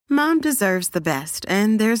Mom deserves the best,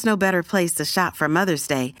 and there's no better place to shop for Mother's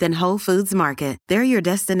Day than Whole Foods Market. They're your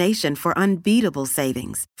destination for unbeatable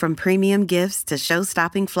savings, from premium gifts to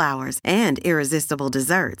show-stopping flowers and irresistible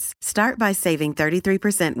desserts. Start by saving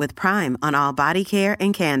 33% with Prime on all body care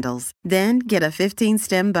and candles. Then get a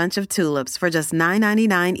 15-stem bunch of tulips for just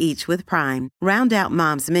 $9.99 each with Prime. Round out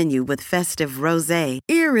Mom's menu with festive rosé,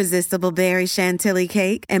 irresistible berry chantilly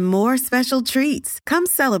cake, and more special treats. Come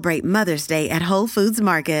celebrate Mother's Day at Whole Foods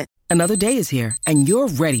Market. Another day is here, and you're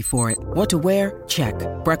ready for it. What to wear? Check.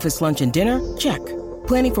 Breakfast, lunch, and dinner? Check.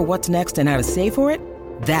 Planning for what's next and how to save for it?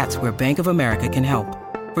 That's where Bank of America can help.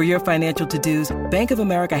 For your financial to-dos, Bank of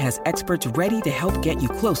America has experts ready to help get you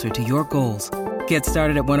closer to your goals. Get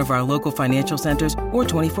started at one of our local financial centers or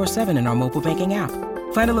 24/7 in our mobile banking app.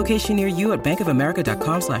 Find a location near you at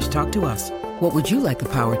bankofamerica.com/talktous. What would you like the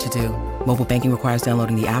power to do? Mobile banking requires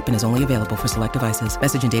downloading the app and is only available for select devices.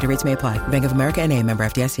 Message and data rates may apply. Bank of America N.A., member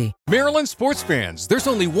FDIC. Maryland sports fans, there's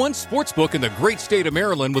only one sports book in the great state of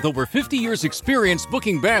Maryland with over 50 years experience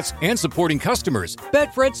booking bets and supporting customers.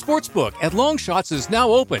 Betfred Sportsbook at Longshots is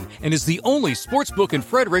now open and is the only sports book in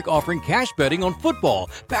Frederick offering cash betting on football,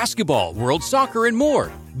 basketball, world soccer, and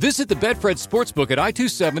more. Visit the Betfred Sportsbook at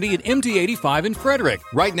I-270 and MD-85 in Frederick,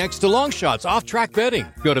 right next to Longshots off-track betting.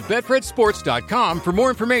 Go to betfredsports.com for more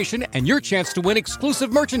information and your chance to win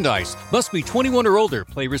exclusive merchandise. Must be 21 or older.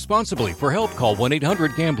 Play responsibly. For help, call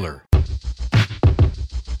 1-800-GAMBLER.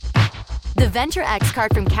 The Venture X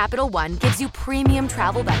card from Capital One gives you premium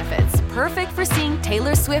travel benefits, perfect for seeing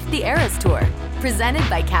Taylor Swift The Eras Tour. Presented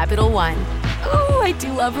by Capital One. Ooh, I do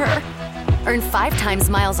love her. Earn 5 times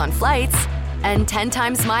miles on flights and 10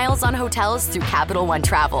 times miles on hotels through Capital One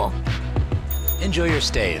Travel. Enjoy your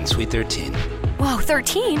stay in Suite 13. Whoa,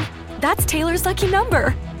 13? That's Taylor's lucky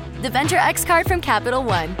number. The Venture X card from Capital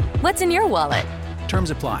One. What's in your wallet?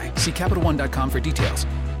 Terms apply. See CapitalOne.com for details.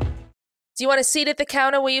 Do you want a seat at the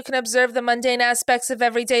counter where you can observe the mundane aspects of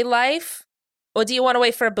everyday life? Or do you want to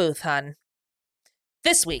wait for a booth, hun?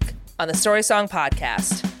 This week on the Story Song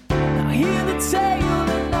Podcast. Now hear the tale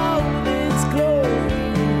in all its glory.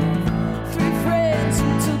 3 friends who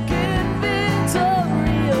took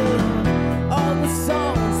inventory of all the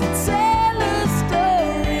songs that tell a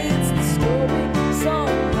story. It's the Story Song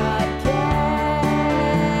Podcast.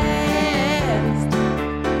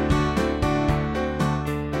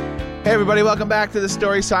 Hey everybody, welcome back to the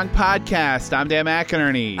Story Song Podcast. I'm Dan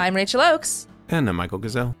McInerney. I'm Rachel Oakes. And I'm Michael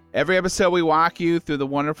Gazelle. Every episode we walk you through the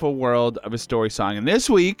wonderful world of a story song. And this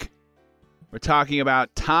week, we're talking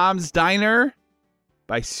about Tom's Diner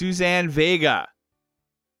by Suzanne Vega.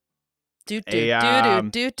 Do.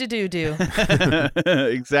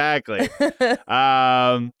 Exactly.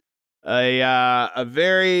 A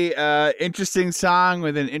very interesting song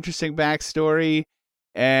with an interesting backstory.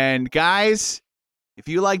 And guys, if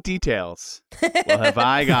you like details, well, have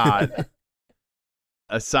I got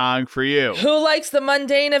a song for you. Who likes the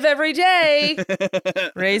mundane of every day?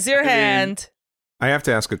 Raise your hand. I have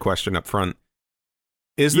to ask a question up front.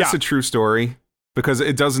 Is this a true story? Because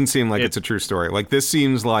it doesn't seem like it's a true story. Like, this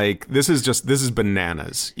seems like this is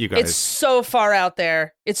bananas, you guys. It's so far out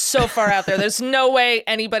there. There's no way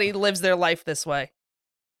anybody lives their life this way.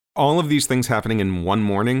 All of these things happening in one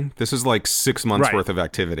morning. This is like 6 months worth of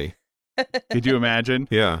activity. Could you imagine?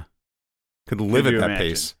 Yeah. Could live at that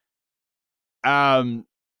pace.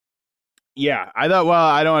 Yeah, I thought, well,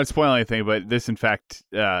 I don't want to spoil anything, but this in fact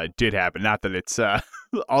did happen. Not that it's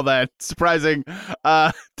all that surprising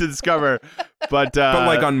to discover, but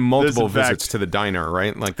like on multiple visits to the diner,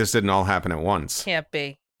 right? Like, this didn't all happen at once. Can't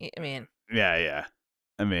be. I mean, yeah.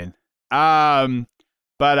 I mean,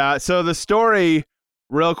 so the story,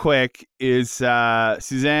 real quick, is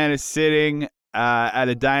Suzanne is sitting at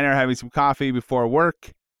a diner having some coffee before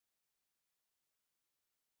work.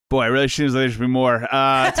 Boy, it really seems like there should be more to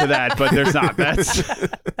that, but there's not. That's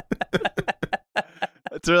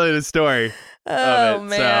really the story of it.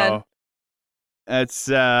 Man. So that's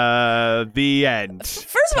the end.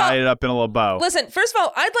 First of all, tied it up in a little bow. Listen, first of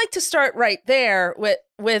all, I'd like to start right there with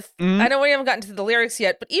I know we haven't gotten to the lyrics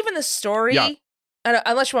yet, but even the story,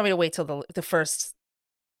 unless you want me to wait till the first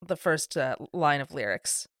line of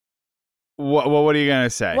lyrics. What are you gonna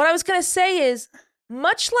say? What I was gonna say is,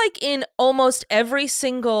 much like in almost every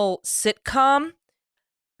single sitcom,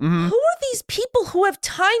 who are these people who have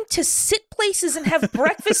time to sit places and have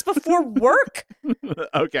breakfast before work?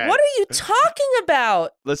 Okay. What are you talking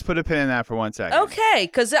about? Let's put a pin in that for 1 second. Okay,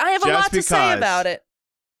 because I have a lot to say about it.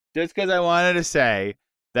 Just because I wanted to say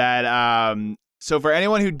that, so for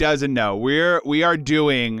anyone who doesn't know, we are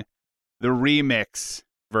doing the remix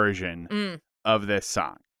version of this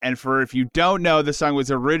song. And for if you don't know, the song was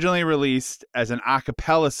originally released as an a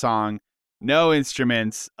cappella song, no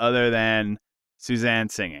instruments other than Suzanne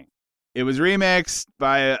singing. It was remixed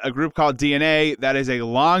by a group called DNA. That is a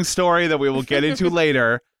long story that we will get into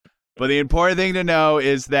later. But the important thing to know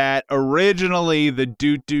is that originally the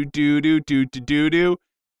do-do-do-do-do-do-do,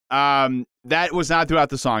 that was not throughout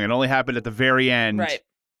the song. It only happened at the very end. Right.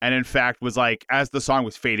 And in fact was like as the song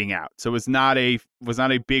was fading out. So it was not a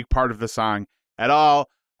big part of the song at all.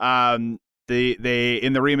 They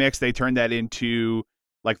in the remix they turned that into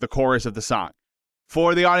like the chorus of the song.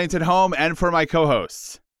 For the audience at home and for my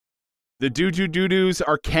co-hosts, the do-do-do-dos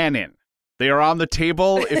are canon. They are on the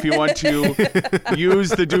table if you want to use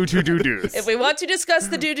the do-do-do-dos. If we want to discuss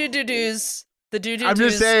the do-do-do-dos, the do-do-dos I'm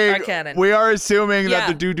just saying, are canon. we are assuming that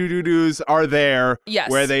the do-do-do-dos are there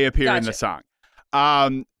where they appear in the song.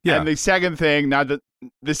 And the second thing, now that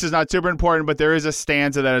this is not super important, but there is a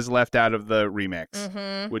stanza that is left out of the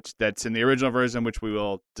remix, which that's in the original version, which we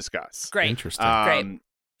will discuss. Great. Interesting. Great.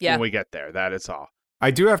 Yeah. When we get there, that is all. I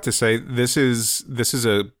do have to say this is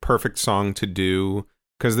a perfect song to do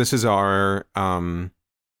because this is our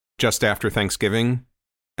just after Thanksgiving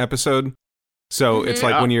episode. So it's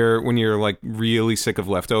like when you're like really sick of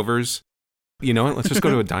leftovers, you know what? Let's just go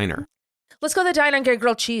to a diner. Let's go to the diner and get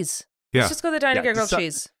grilled cheese. Yeah. Let's just go to the diner and get grilled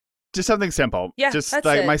cheese. Just something simple. Yeah, just that's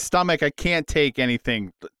like it. my stomach, I can't take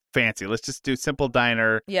anything fancy. Let's just do simple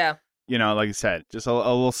diner. Yeah. You know, like you said, just a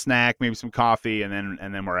little snack, maybe some coffee, and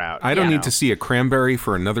then we're out. I don't need to see a cranberry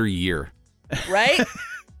for another year. Right?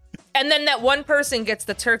 And then that one person gets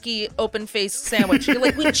the turkey open-faced sandwich. You're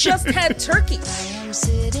like, we just had turkey. I am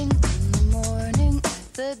sitting in the morning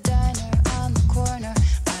at the diner on the corner.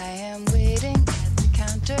 I am waiting at the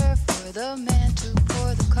counter for the man to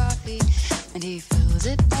pour the coffee. And he fills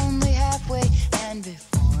it only halfway. And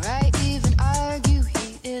before I even argue,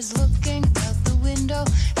 he is looking out the window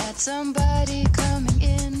at somebody coming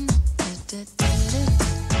in.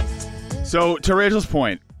 So, to Rachel's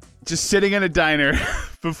point, just sitting in a diner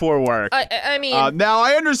before work. I mean... now,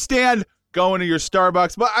 I understand going to your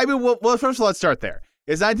Starbucks, but I mean, well, first of all, let's start there.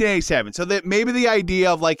 It's 1987, so that maybe the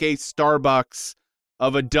idea of like a Starbucks,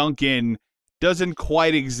 of a Dunkin', doesn't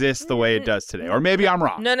quite exist the way it does today. Or maybe I'm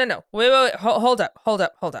wrong. No. Wait. Hold up.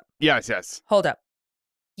 Yes. Hold up.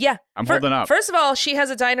 Yeah. I'm holding up. First of all, she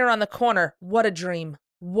has a diner on the corner. What a dream.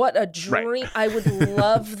 What a dream. Right. I would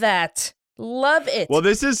love that. Love it. Well,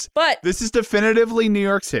 this is definitively New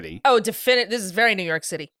York City. Oh, this is very New York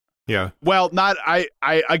City. Yeah. Well, not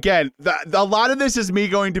again. A lot of this is me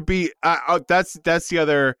going to be. That's the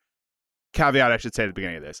other caveat I should say at the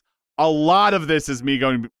beginning of this. A lot of this is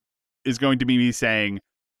going to be me saying,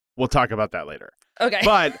 "We'll talk about that later." Okay.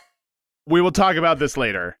 But we will talk about this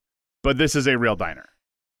later. But this is a real diner.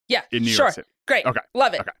 Yeah. In New York City. Great. Okay.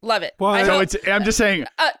 Love it. Okay. Love it. Well, I'm just saying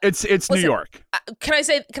it's listen, New York. Can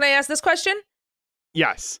I ask this question?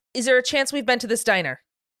 Yes. Is there a chance we've been to this diner?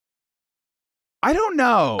 I don't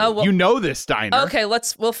know. Oh, well, you know this diner. Okay,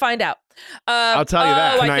 we'll find out. I'll tell you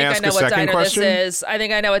that. Can I ask a second question? This is. I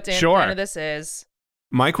think I know what diner this is.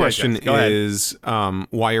 My question is,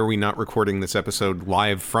 why are we not recording this episode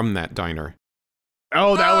live from that diner?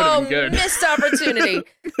 Oh, that would have been good. Missed opportunity.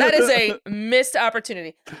 That is a missed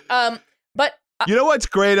opportunity. But you know what's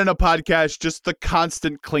great in a podcast? Just the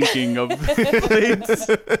constant clinking of plates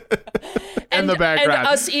in the background. And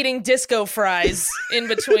us eating disco fries in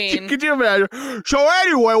between. Could you imagine? So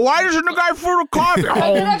anyway, why doesn't the guy for the coffee?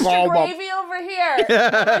 Extra gravy over here.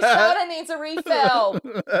 My soda needs a refill.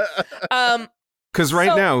 Because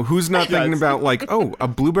now, who's not thinking about like, a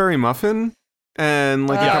blueberry muffin and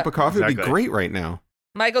like a cup of coffee would be great right now.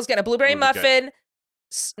 Michael's getting a blueberry muffin,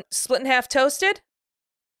 split in half toasted.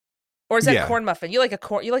 Or is that corn muffin? You like a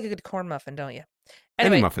good corn muffin, don't you?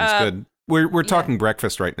 Anyway, any muffin's good. We're talking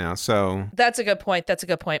breakfast right now, so that's a good point.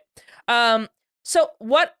 So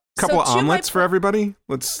what? Couple of omelets for everybody.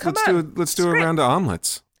 Let's do a round of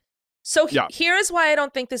omelets. So here's why I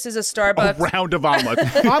don't think this is a Starbucks. A round of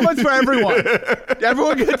omelets. Omelets for everyone.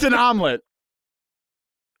 Everyone gets an omelet.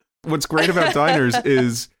 What's great about diners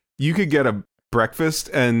is you could get a breakfast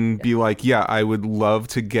and be like, I would love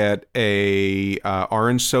to get a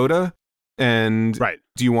orange soda. And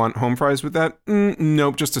do you want home fries with that?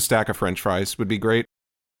 Nope, just a stack of French fries would be great.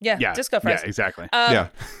 Yeah, just go fries. Yeah, exactly.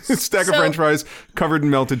 Stack of French fries covered in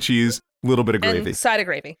melted cheese, a little bit of gravy. And side of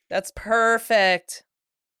gravy. That's perfect.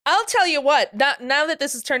 I'll tell you what, now that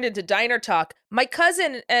this has turned into diner talk, my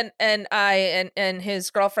cousin and I and his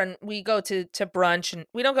girlfriend, we go to brunch, and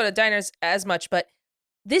we don't go to diners as much, but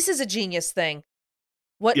this is a genius thing.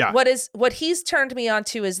 What he's turned me on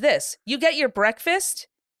to is this. You get your breakfast,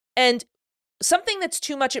 and something that's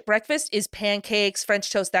too much at breakfast is pancakes,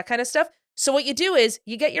 French toast, that kind of stuff. So what you do is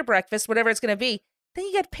you get your breakfast, whatever it's going to be, then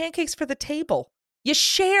you get pancakes for the table. You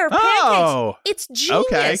share pancakes. Oh, it's genius.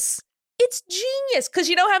 okay. It's genius. Because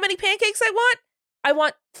you know how many pancakes I want? I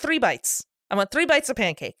want 3 bites. I want 3 bites of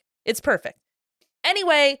pancake. It's perfect.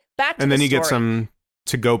 Anyway, back to and the then you story. get some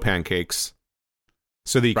to-go pancakes,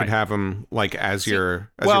 so that you can have them like as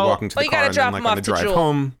you're walking to the you car, gotta and drop then them like on off the to drive Jewel.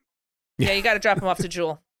 home. Yeah, you got to drop them off to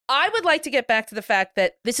Jewel. I would like to get back to the fact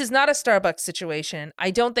that this is not a Starbucks situation.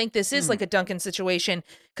 I don't think this is like a Dunkin' situation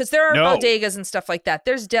because there are bodegas and stuff like that.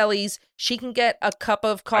 There's delis. She can get a cup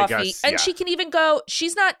of coffee and she can even go.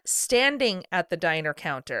 She's not standing at the diner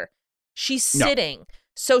counter. She's sitting.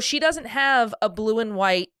 So she doesn't have a blue and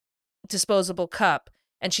white disposable cup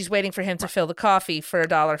and she's waiting for him to fill the coffee for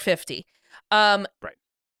 $1.50.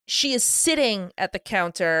 She is sitting at the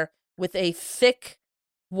counter with a thick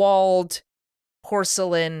walled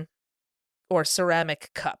porcelain or ceramic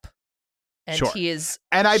cup. And she's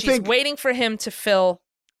waiting for him to fill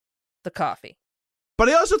the coffee. But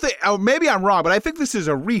I also think, maybe I'm wrong, but I think this is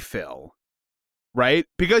a refill, right?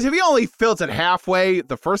 Because if he only fills it halfway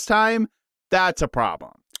the first time, that's a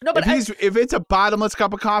problem. No, but if it's a bottomless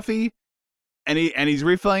cup of coffee and he's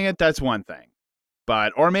refilling it, that's one thing.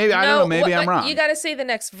 But I don't know, maybe I'm wrong. You got to say the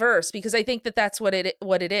next verse because I think that's what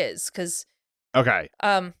it is. Because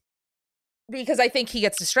because I think he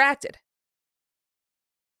gets distracted.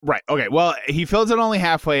 Right. Okay. Well, he fills it only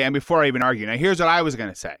halfway, and before I even argue, now here's what I was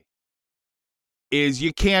gonna say: is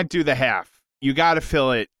you can't do the half. You got to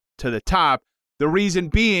fill it to the top. The reason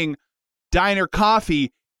being, diner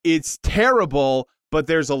coffee, it's terrible, but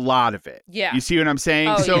there's a lot of it. Yeah. You see what I'm saying?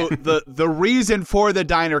 Oh, so the reason for the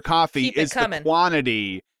diner coffee is the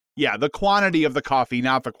quantity. Yeah, the quantity of the coffee,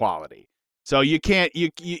 not the quality. So you can't,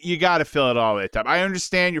 you got to fill it all the way up. I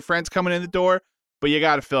understand your friend's coming in the door, but you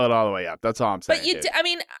got to fill it all the way up. That's all I'm saying. But I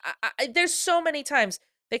mean, there's so many times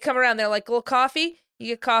they come around, they're like, little coffee, you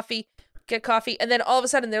get coffee, and then all of a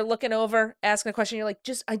sudden they're looking over, asking a question. You're like,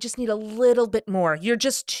 I just need a little bit more. You're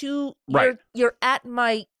just too, you're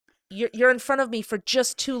in front of me for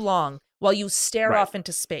just too long while you stare off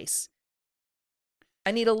into space.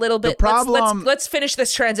 I need a little bit. The problem, let's finish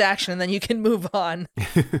this transaction and then you can move on.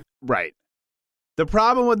 Right. The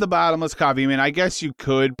problem with the bottomless coffee, I mean, I guess you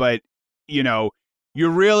could, but you're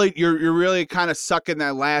really kind of sucking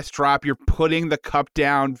that last drop. You're putting the cup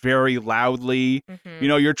down very loudly. Mm-hmm.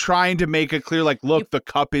 You're trying to make it clear, like, look, the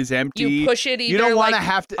cup is empty. You push it either you don't want to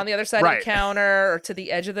have to on the other side of the counter or to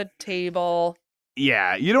the edge of the table.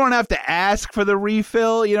 Yeah, you don't want to have to ask for the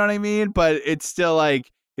refill. You know what I mean? But it's still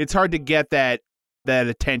like it's hard to get that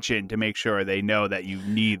attention to make sure they know that you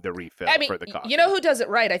need the refill for the coffee. You know who does it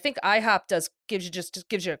right? I think IHOP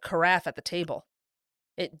gives you a carafe at the table.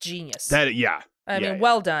 Genius. I mean,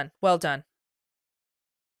 well done.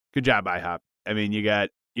 Good job, IHOP. I mean, you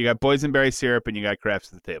got boysenberry syrup and you got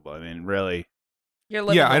carafes at the table. I mean, really. You're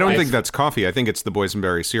living I don't think that's coffee. I think it's the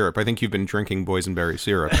boysenberry syrup. I think you've been drinking boysenberry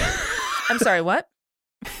syrup. I'm sorry, what?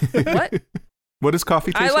 What? What does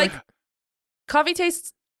coffee taste like? Coffee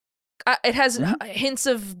tastes. It has hints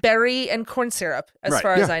of berry and corn syrup, as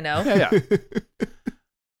far as I know. Yeah.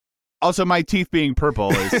 Also, my teeth being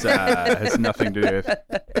purple has nothing to do with it.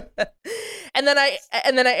 And then I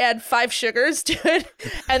add 5 sugars to it,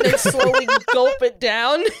 and then slowly gulp it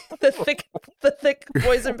down. The thick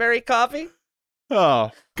boysenberry coffee. Oh,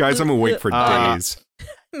 guys, I'm awake for days.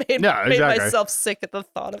 Made myself sick at the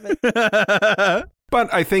thought of it.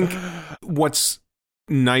 But I think what's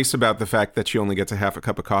nice about the fact that she only gets a half a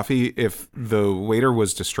cup of coffee, if the waiter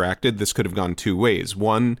was distracted, this could have gone 2 ways.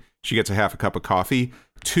 1, she gets a half a cup of coffee.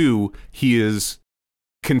 2, he is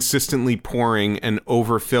consistently pouring and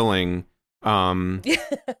overfilling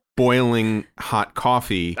boiling hot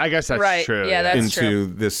coffee. I guess that's true. Yeah, that's into true.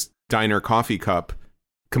 This diner coffee cup,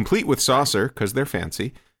 complete with saucer because they're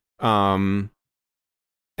fancy. And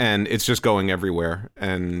it's just going everywhere,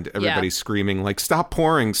 and everybody's screaming like, "Stop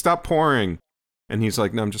pouring! Stop pouring!" And he's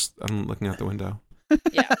like, "No, I'm looking out the window."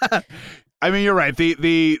 Yeah. I mean, you're right.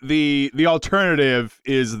 The alternative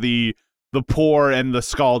is the pour and the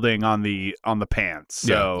scalding on the pants.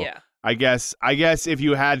 So I guess if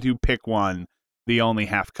you had to pick one, the only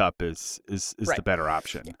half cup is the better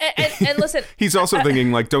option. And listen, he's also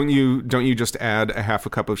thinking like, don't you just add a half a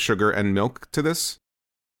cup of sugar and milk to this?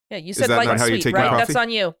 Yeah, you said light and not how sweet, you take right? your coffee? That's on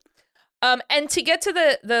you. And to get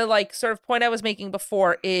to the like sort of point I was making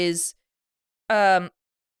before is, maybe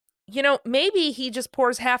he just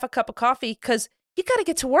pours half a cup of coffee because you got to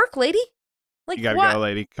get to work, lady. Like, you gotta go,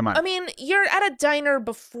 lady. Come on. I mean, you're at a diner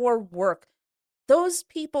before work. Those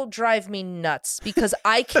people drive me nuts because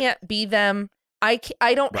I can't be them I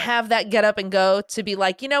don't have that get up and go to be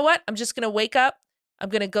like, you know what? I'm just going to wake up. I'm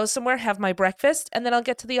going to go somewhere, have my breakfast, and then I'll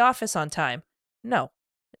get to the office on time. No.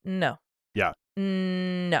 Yeah.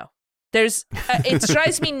 No. There's it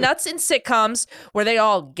drives me nuts in sitcoms where they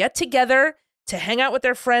all get together to hang out with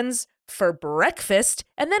their friends for breakfast,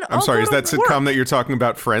 and then I'm sorry, is that work. sitcom that you're talking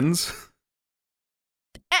about, Friends?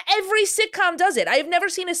 Every sitcom does it. I have never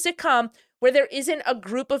seen a sitcom where there isn't a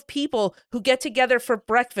group of people who get together for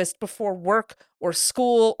breakfast before work or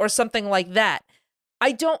school or something like that.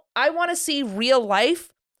 I want to see real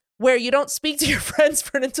life where you don't speak to your friends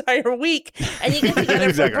for an entire week and you get together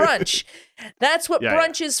Exactly. for brunch. That's what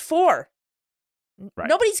brunch is for. Right.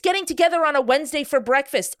 Nobody's getting together on a Wednesday for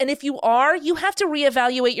breakfast. And if you are, you have to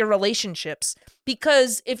reevaluate your relationships,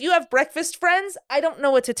 because if you have breakfast friends, I don't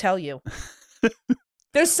know what to tell you.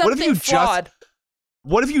 There's something flawed.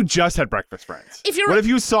 What if you just had breakfast friends? If you're- What if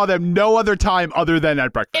you saw them no other time other than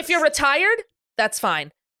at breakfast? If you're retired, that's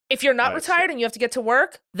fine. If you're not That's retired true. and you have to get to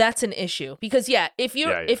work, that's an issue. Because if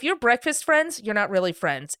you're breakfast friends, you're not really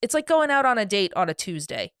friends. It's like going out on a date on a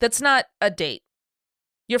Tuesday. That's not a date.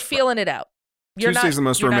 You're feeling it out. Tuesday's the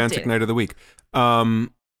most romantic night of the week.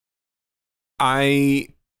 Isn't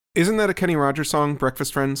that a Kenny Rogers song,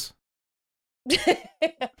 Breakfast Friends?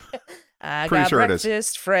 I Pretty got sure it is.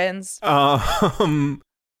 breakfast friends. The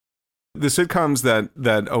sitcoms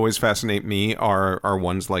that always fascinate me are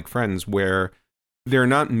ones like Friends, where they're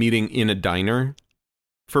not meeting in a diner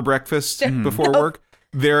for breakfast before Nope. work.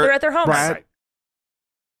 They're at their homes. Right.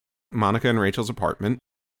 Monica and Rachel's apartment.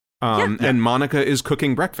 And Monica is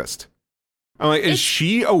cooking breakfast. I'm like, is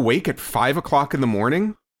she awake at 5 o'clock in the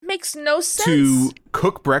morning Makes no sense. to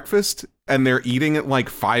cook breakfast, and they're eating at like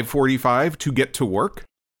 5:45 to get to work?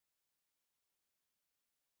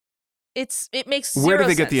 It makes Where do zero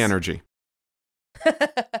they get the sense. energy?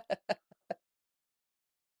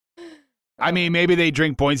 I mean, maybe they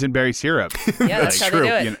drink boysenberry syrup. Yeah, that's how they do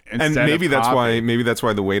it. And instead maybe of that's coffee.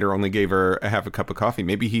 why the waiter only gave her a half a cup of coffee.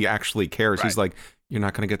 Maybe he actually cares. Right. He's like, you're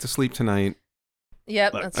not going to get to sleep tonight.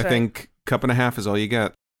 Yep, Look, that's I right. think cup and a half is all you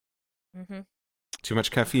get. Mhm. Too much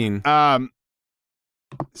caffeine.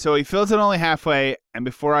 So he fills it only halfway, and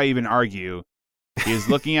before I even argue, he is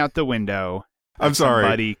looking out the window. I'm at somebody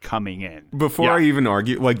somebody coming in. Before I even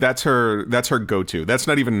argue, like that's her go-to. That's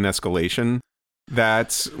not even an escalation.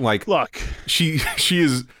 That's like, Look, she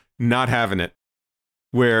is not having it.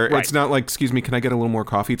 Where Right. it's not like, excuse me, can I get a little more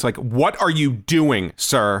coffee? It's like, what are you doing,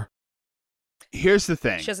 sir? here's the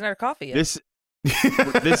thing. She hasn't had her coffee yet.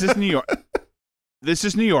 This is New York. This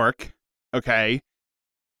is New York. Okay.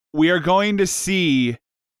 We are going to see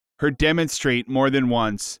her demonstrate more than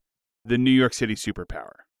once the New York City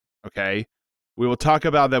superpower. Okay. We will talk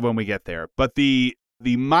about that when we get there. But the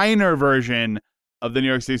minor version of the New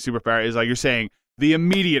York City superpower is, like you're saying, the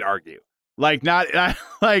immediate argue. Like not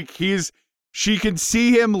like she can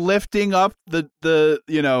see him lifting up the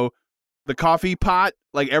coffee pot,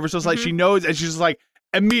 like ever so slightly. She knows, and she's just like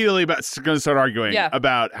immediately going to start arguing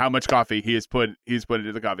about how much coffee he's put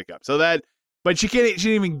into the coffee cup. So that, but she didn't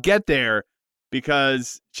even get there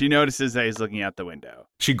because she notices that he's looking out the window.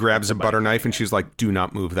 She grabs a butter knife and she's like, do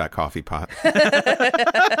not move that coffee pot.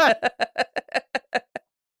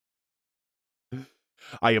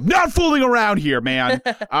 I am not fooling around here, man.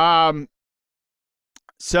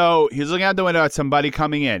 So he's looking out the window at somebody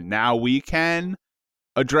coming in. Now we can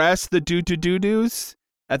address the do-do-do-dos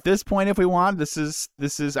at this point if we want. This is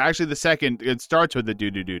actually the second. It starts with the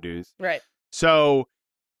do-do-do-dos. Right. So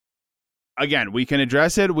again, we can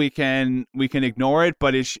address it. We can ignore it.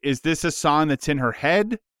 But is this a song that's in her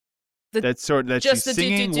head? That Just she's the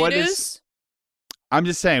singing? do-do-do-dos? What is? I'm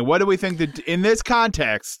just saying. What do we think that in this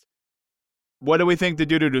context? What do we think the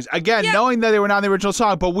do-do-dos? Again, knowing that they were not in the original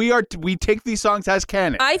song, but we take these songs as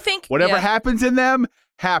canon. I think Whatever happens in them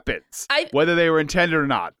happens, whether they were intended or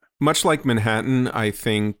not. Much like Manhattan, I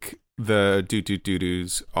think the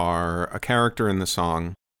do-do-do-dos are a character in the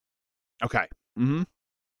song. Okay. Mm-hmm.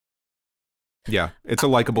 Yeah, it's a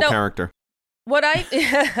likable character. What I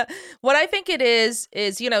think it is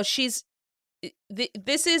she's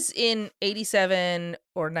this is in 87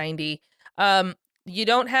 or 90. You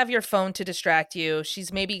don't have your phone to distract you.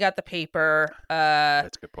 She's maybe got the paper.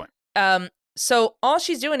 That's a good point. So all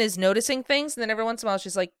she's doing is noticing things, and then every once in a while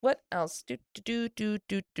she's like, "What else?" Do.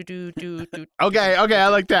 Okay, I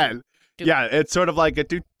like that. Yeah, it's sort of like a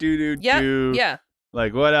do. Yeah.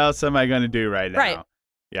 Like, what else am I going to do right now? Right.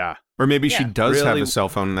 Yeah. Or maybe she does have Really? a cell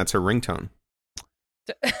phone and that's her ringtone.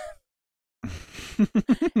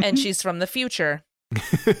 And she's from the future.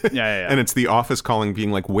 Yeah. And it's the office calling,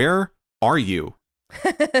 being like, "Where are you?"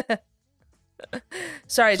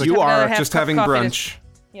 Sorry, It's like, you are just having brunch.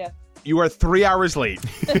 Yeah. you are 3 hours late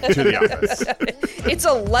to the office. It's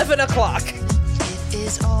 11 o'clock. It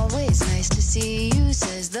is always nice to see you,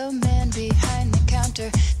 says the man behind the counter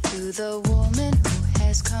to the woman who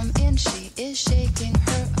has come in. She is shaking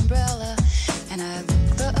her umbrella, and I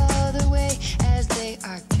look the other way as they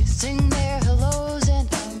are kissing their hellos, and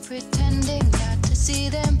I'm pretending not to see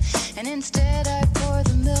them, and instead I pour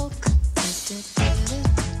the milk.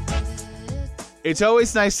 It's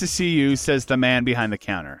always nice to see you, says the man behind the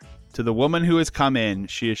counter. To the woman who has come in,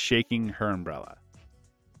 she is shaking her umbrella.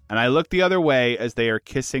 And I look the other way as they are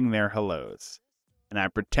kissing their hellos. And I'm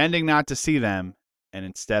pretending not to see them, and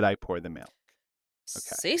instead I pour the milk.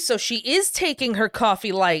 Okay. See, so she is taking her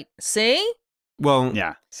coffee light. See? Well,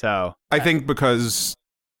 Yeah, so... I think because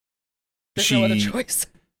There's no other choice.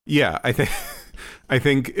 Yeah, I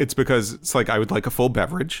think it's because it's like I would like a full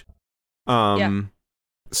beverage. Yeah.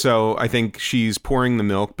 So I think she's pouring the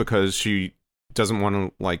milk because she doesn't want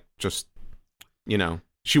to, like, just,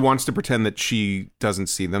 she wants to pretend that she doesn't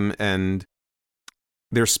see them, and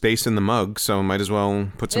there's space in the mug, so might as well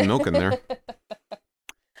put some milk in there.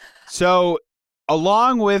 So,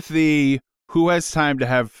 along with the who has time to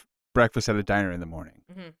have breakfast at a diner in the morning,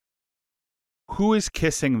 who is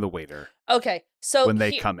kissing the waiter? Okay, so when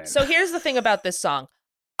they come in. So here's the thing about this song.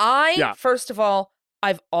 First of all,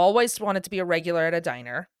 I've always wanted to be a regular at a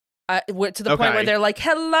diner. To the point where they're like,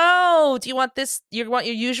 "Hello, do you want this? You want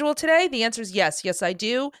your usual today?" The answer is yes. Yes, I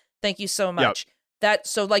do. Thank you so much.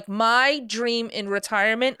 Yep. My dream in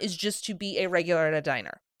retirement is just to be a regular at a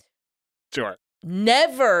diner. Sure.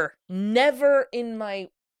 Never in my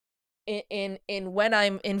in when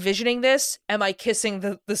I'm envisioning this am I kissing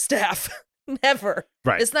the staff. Never.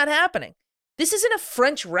 Right. It's not happening. This isn't a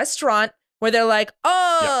French restaurant where they're like,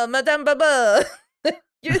 "Oh, Madame Baba."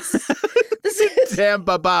 This is Madame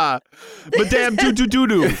Baba. Madame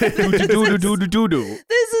doo-doo-doo-doo. Doo-doo-doo-doo-doo-doo.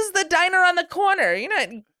 This is the diner on the corner. You're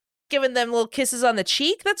not giving them little kisses on the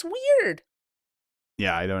cheek. That's weird.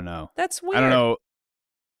 Yeah, I don't know. That's weird. I don't know.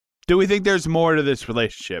 Do we think there's more to this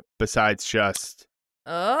relationship besides just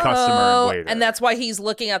customer and waiter? And that's why he's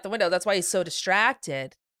looking out the window. That's why he's so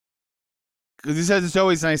distracted. Because he says it's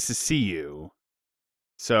always nice to see you.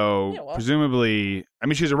 So presumably, I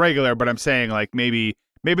mean, she's a regular, but I'm saying like maybe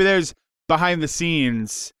there's behind the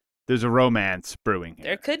scenes, there's a romance brewing here.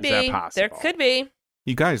 There could Is that be. possible? There could be.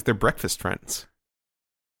 You guys, they're breakfast friends.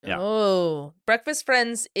 Yeah. Oh, Breakfast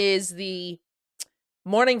Friends is the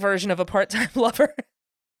morning version of a part-time lover.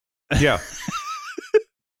 Yeah.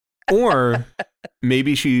 Or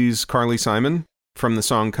maybe she's Carly Simon from the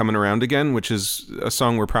song Coming Around Again, which is a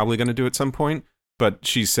song we're probably going to do at some point. But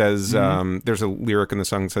she says, there's a lyric in the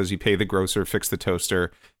song that says, "You pay the grocer, fix the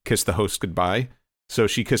toaster, kiss the host goodbye." So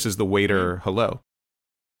she kisses the waiter hello.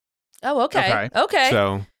 Oh, okay.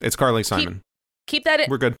 So it's Carly Simon.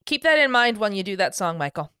 We're good. Keep that in mind when you do that song,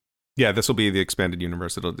 Michael. Yeah, this will be the expanded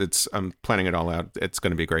universe. I'm planning it all out. It's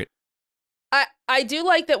going to be great. I do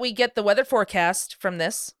like that we get the weather forecast from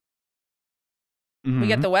this. Mm-hmm. We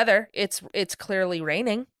get the weather. It's clearly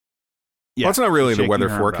raining. Yeah, well, it's not really the weather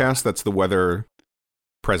umbrella. forecast. That's the weather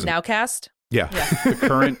present. Nowcast? Yeah. The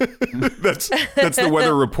current. that's the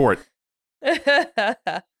weather report.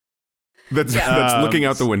 That's looking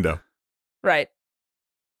out the window. Right.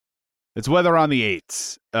 It's weather on the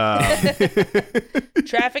 8s.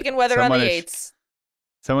 Traffic and weather on the 8s.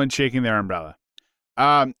 Someone's shaking their umbrella.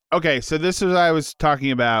 Okay, so this is what I was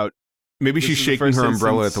talking about. Maybe This she's is the shaking first her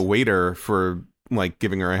umbrella at instance- the waiter for like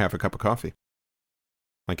giving her half a cup of coffee.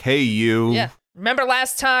 Like, hey, you. Yeah. Remember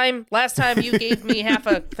last time you gave me half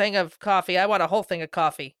a thing of coffee. I want a whole thing of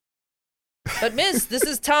coffee. But miss, this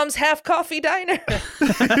is Tom's half coffee diner.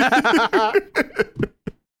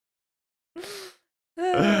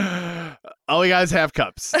 All we got is half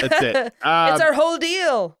cups. That's it. It's our whole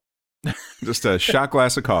deal. Just a shot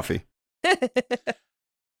glass of coffee.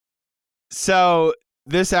 So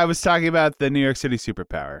I was talking about the New York City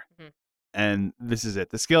superpower. Mm-hmm. And this is it.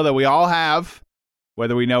 The skill that we all have,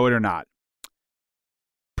 whether we know it or not.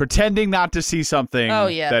 Pretending not to see something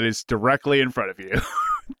that is directly in front of you.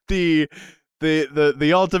 the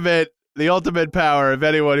ultimate power of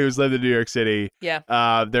anyone who's lived in New York City.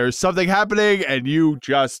 Yeah. There's something happening and you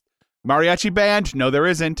just mariachi band? No, there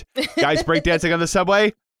isn't. Guys breakdancing on the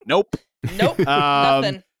subway? Nope.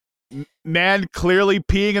 Nothing. Man clearly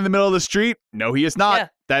peeing in the middle of the street? No, he is not. Yeah.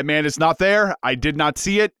 That man is not there. I did not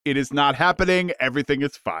see it. It is not happening. Everything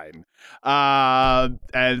is fine. And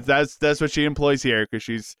that's what she employs here because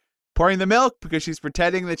she's pouring the milk because she's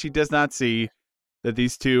pretending that she does not see that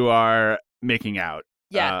these two are making out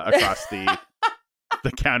across the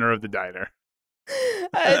counter of the diner.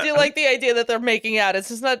 I do like the idea that they're making out. It's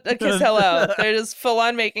just not a kiss hello. They're just full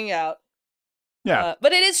on making out. Yeah.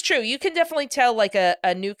 But it is true. You can definitely tell like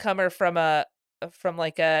a newcomer from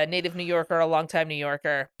like a native New Yorker or a longtime New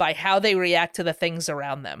Yorker by how they react to the things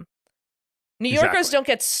around them. New Yorkers don't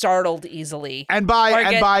get startled easily. And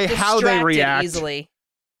by how they react easily.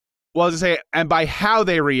 Well, I was gonna say, and by how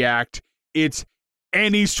they react, it's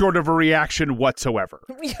any sort of a reaction whatsoever.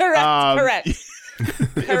 Correct.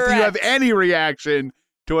 If you have any reaction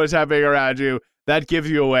to what's happening around you, that gives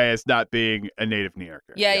you away as not being a native New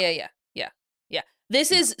Yorker. Yeah.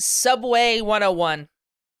 This is Subway 101.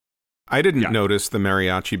 I didn't notice the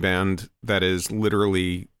mariachi band that is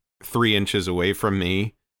literally 3 inches away from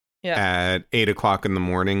me at 8 o'clock in the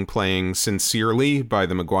morning playing Sincerely by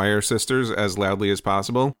the McGuire Sisters as loudly as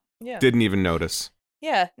possible. Yeah. Didn't even notice.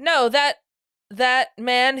 Yeah. No, that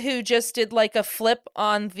man who just did like a flip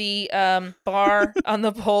on the bar on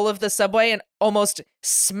the pole of the subway and almost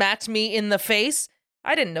smacked me in the face.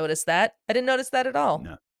 I didn't notice that. I didn't notice that at all.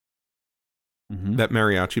 No. That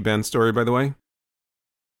mariachi band story, by the way,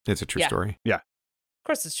 it's a true story. Yeah. Of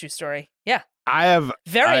course it's a true story. Yeah.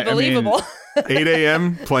 Very believable. 8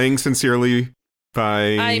 a.m. playing Sincerely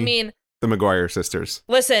by the McGuire Sisters.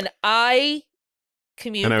 Listen, I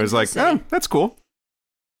commute and I was like, oh, that's cool.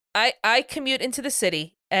 I commute into the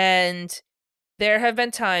city, and there have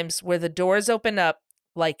been times where the doors open up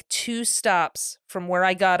like 2 stops from where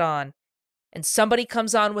I got on, and somebody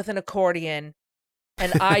comes on with an accordion,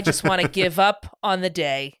 and I just want to give up on the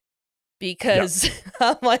day because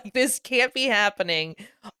I'm like, this can't be happening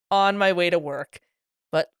on my way to work.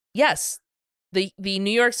 But yes, the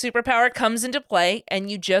New York superpower comes into play,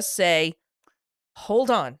 and you just say,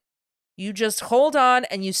 hold on. You just hold on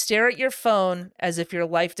and you stare at your phone as if your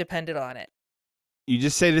life depended on it. You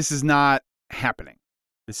just say this is not happening.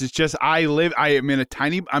 This is just I'm in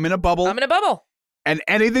a bubble. I'm in a bubble. And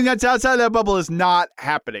anything that's outside that bubble is not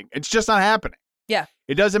happening. It's just not happening. Yeah.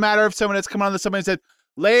 It doesn't matter if someone has come on to somebody and said,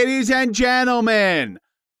 ladies and gentlemen,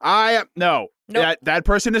 that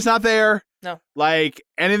person is not there. No. Like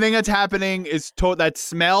anything that's happening is that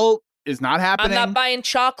smell is not happening. I'm not buying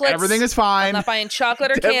chocolates. Everything is fine. I'm not buying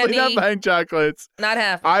chocolate or Definitely candy. not buying chocolates. Not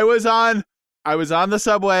happening. I was on the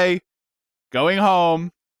subway going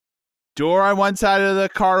home. Door on one side of the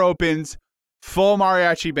car opens. Full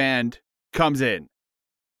mariachi band comes in.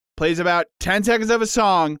 Plays about 10 seconds of a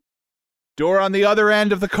song. Door on the other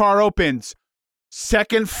end of the car opens.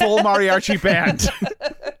 Second full mariachi band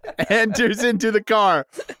enters into the car.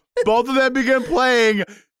 Both of them begin playing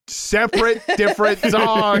separate, different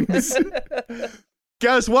songs.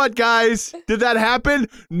 Guess what, guys? Did that happen?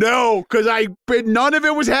 No, because none of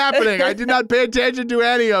it was happening. I did not pay attention to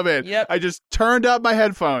any of it. Yep. I just turned up my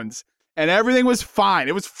headphones, and everything was fine.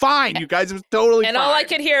 It was fine, you guys. It was totally fine. And all I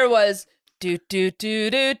could hear was do do do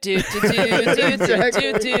do do do do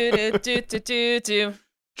do do do do do.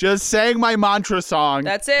 Just sang my mantra song.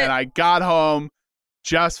 That's it. And I got home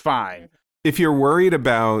just fine. If you're worried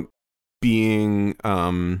about being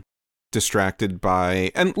distracted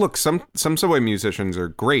by, and look, some subway musicians are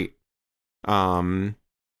great. They're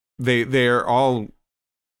all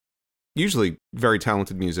usually very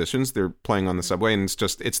talented musicians. They're playing on the subway, and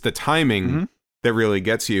it's the timing that really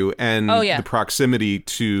gets you, and the proximity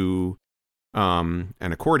to an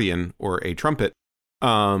accordion or a trumpet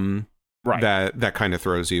that kind of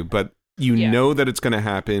throws you. But you know that it's going to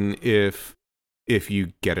happen if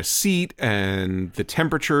you get a seat and the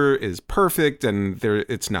temperature is perfect and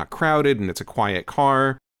it's not crowded and it's a quiet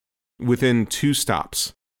car. Within 2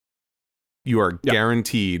 stops, you are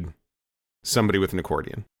guaranteed somebody with an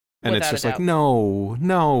accordion. And Without it's just a like, doubt.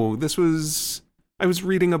 no, I was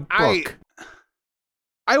reading a book.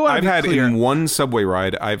 I've had in one subway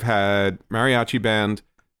ride, I've had mariachi band,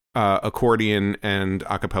 accordion, and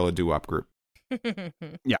a cappella doo-wop group.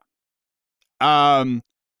 Yeah.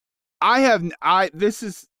 I have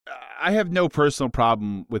no personal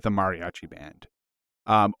problem with a mariachi band,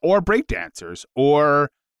 or breakdancers,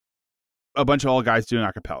 or a bunch of old guys doing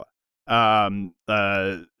a cappella,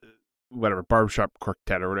 whatever, barbershop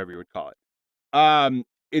quartet or whatever you would call it.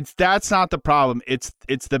 That's not the problem. It's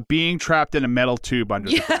the being trapped in a metal tube under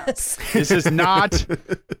the ground. This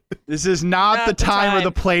is not the time or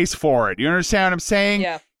the place for it. You understand what I'm saying?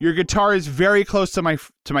 Yeah. Your guitar is very close to my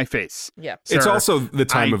face. Yeah. It's Sir, also the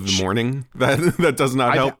time of the morning that does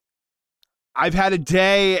not help. I've had a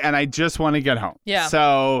day and I just want to get home. Yeah.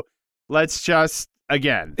 So let's just,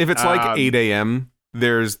 again. If it's like 8 a.m.,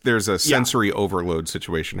 there's a sensory overload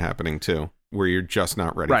situation happening too, where you're just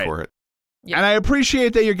not ready for it. Yeah. And I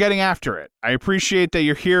appreciate that you're getting after it. I appreciate that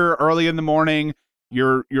you're here early in the morning.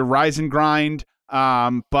 You're rise and grind.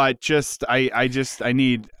 But just I just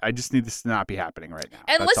need this to not be happening right now.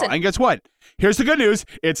 And That's listen, all. And guess what? Here's the good news.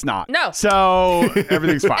 It's not. No. So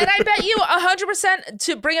everything's fine. And I bet you 100%,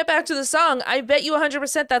 to bring it back to the song, I bet you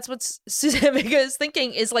 100% that's what Suzanne Vega is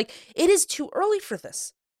thinking, is like, it is too early for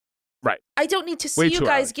this. Right. I don't need to see Way you too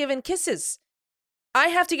guys early. giving kisses. I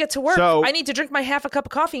have to get to work. So- I need to drink my half a cup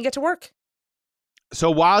of coffee and get to work. So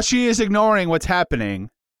while she is ignoring what's happening,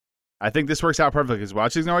 I think this works out perfectly because while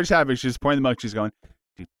she's ignoring what's happening, she's pouring the milk. She's going,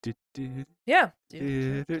 Yeah.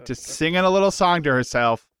 just singing a little song to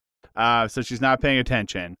herself. So she's not paying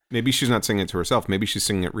attention. Maybe she's not singing it to herself. Maybe she's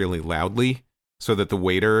singing it really loudly so that the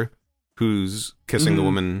waiter who's kissing the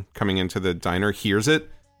woman coming into the diner hears it.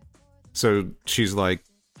 So she's like,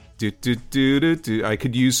 I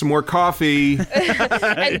could use some more coffee.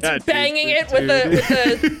 And banging it with a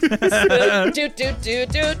spoon.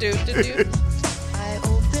 I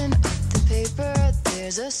open up the paper.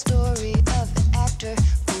 There's a story of an actor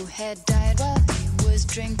who had died while he was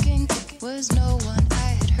drinking. It was no one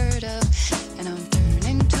I had heard of. And I'm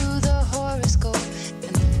turning to the horoscope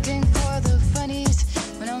and looking for the funnies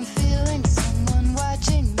when I'm feeling someone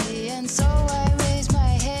watching me. And so I raise my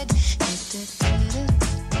head.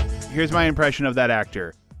 Here's my impression of that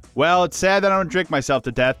actor. Well, it's sad that I don't drink myself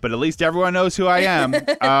to death, but at least everyone knows who I am.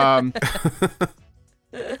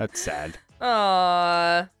 That's sad.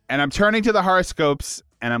 Aww. And I'm turning to the horoscopes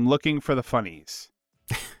and I'm looking for the funnies.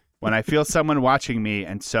 When I feel someone watching me,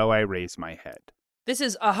 and so I raise my head. This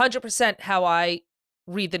is 100% how I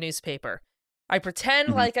read the newspaper. I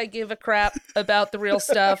pretend like I give a crap about the real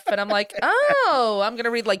stuff, and I'm like, oh, I'm going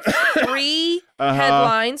to read like 3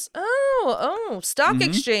 headlines. Oh, stock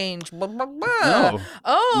exchange. Blah, blah, blah.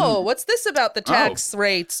 No. What's this about the tax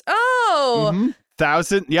rates? Oh.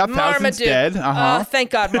 Thousands Marmaduke. dead.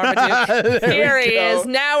 Thank God, Marmaduke. Here he go. is.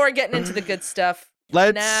 Now we're getting into the good stuff.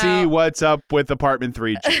 Let's see what's up with apartment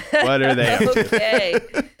 3G. What are they up to? Okay.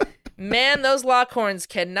 Man, those Lockhorns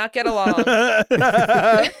cannot get along.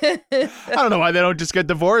 I don't know why they don't just get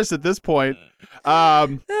divorced at this point.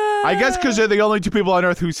 I guess because they're the only 2 people on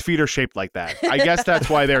Earth whose feet are shaped like that. I guess that's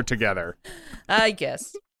why they're together. I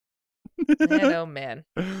guess. Man, oh man.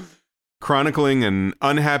 Chronicling an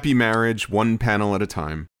unhappy marriage, one panel at a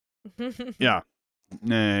time. Yeah.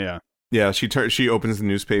 Yeah, she opens the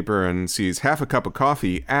newspaper and sees half a cup of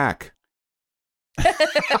coffee, ack.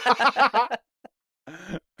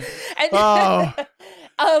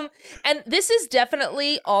 And this is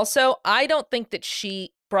definitely also, I don't think that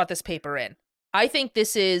she brought this paper in. I think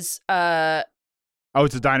this is Oh,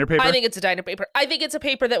 it's a diner paper? I think it's a diner paper. I think it's a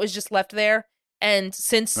paper that was just left there. And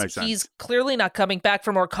since he's clearly not coming back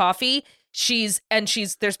for more coffee,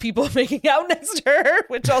 there's people making out next to her,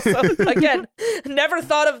 which also, again, never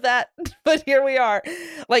thought of that, but here we are.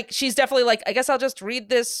 Like, she's definitely like, I guess I'll just read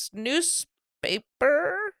this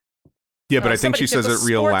newspaper. Yeah, but I think she says it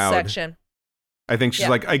real loud. Section. I think she's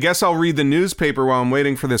like, I guess I'll read the newspaper while I'm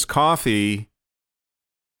waiting for this coffee.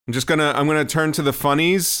 I'm gonna turn to the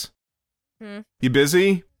funnies. You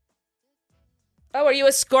busy? Oh, are you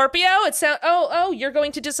a Scorpio? It sounds. Oh, you're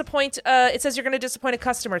going to disappoint. It says you're going to disappoint a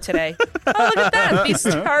customer today. Oh, look at that! These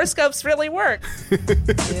horoscopes really work.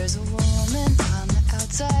 There's a woman on the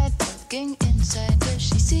outside looking inside. Does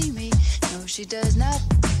she see me? No, she does not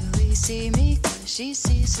really see me. 'Cause she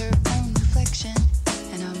sees her own reflection,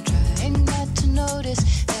 and I'm trying not to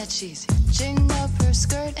notice that she's hitching up her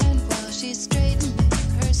skirt, and while she's straightening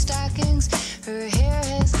her stockings, her hair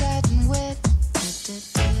has gotten wet.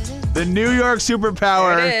 The New York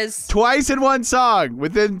superpower. There it is. Twice in one song.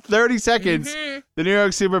 Within 30 seconds, the New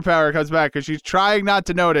York superpower comes back because she's trying not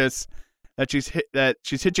to notice that she's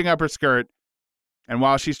hitching up her skirt, and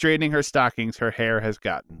while she's straightening her stockings, her hair has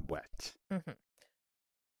gotten wet.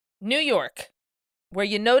 New York, where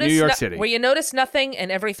you notice New York City, where you notice nothing and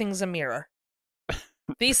everything's a mirror.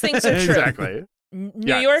 These things are true. Exactly.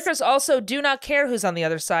 New Yorkers also do not care who's on the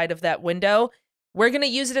other side of that window. We're going to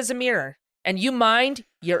use it as a mirror. And you mind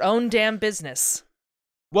your own damn business.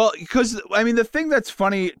 Well, because, I mean, the thing that's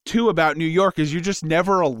funny, too, about New York is you're just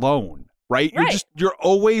never alone, right? You're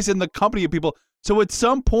always in the company of people. So at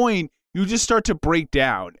some point, you just start to break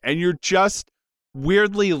down, and you're just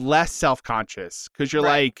weirdly less self-conscious because you're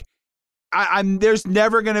like, there's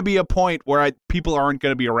never going to be a point where people aren't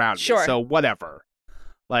going to be around me. So whatever.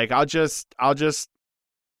 Like, I'll just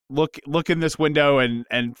look in this window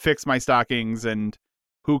and fix my stockings, and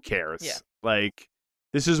who cares? Yeah. Like,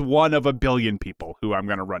 this is one of a billion people who I'm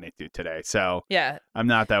going to run into today. So yeah, I'm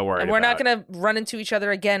not that worried. And we're not going to run into each other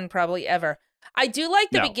again, probably ever. I do like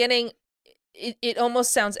the beginning. It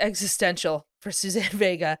almost sounds existential for Suzanne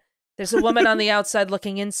Vega. There's a woman on the outside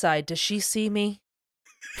looking inside. Does she see me?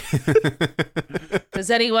 Does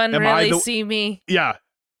anyone Am I really the- see me? Yeah.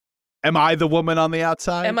 Am I the woman on the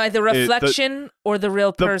outside? Am I the reflection or the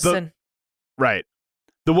real person? Right.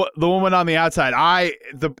 The woman on the outside.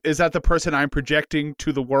 Is that the person I'm projecting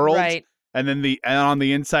to the world? Right. And then on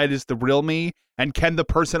the inside is the real me. And can the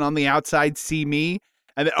person on the outside see me?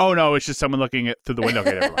 And then, oh no, it's just someone looking through the window.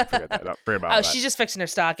 Okay, never mind. Forget that. Forget about that. She's just fixing her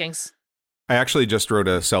stockings. I actually just wrote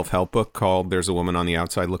a self-help book called "There's a Woman on the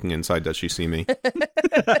Outside Looking Inside. Does She See Me?"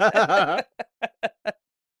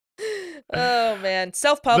 Oh man,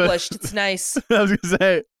 self-published. It's nice. I was gonna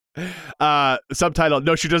say, subtitle: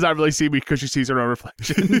 No, she does not really see me because she sees her own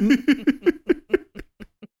reflection.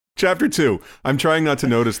 Chapter 2. I'm trying not to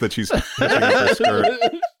notice that she's touching her skirt.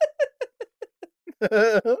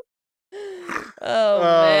 Oh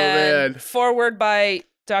man. Forward by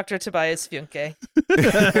Dr. Tobias Funke.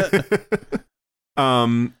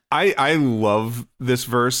 I love this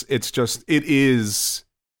verse. It is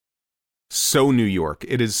so New York.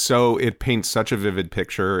 It paints such a vivid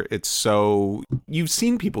picture. You've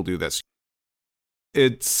seen people do this.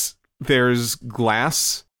 There's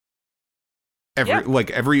glass.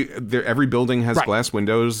 Every building has glass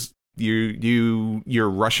windows. You're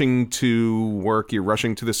rushing to work. You're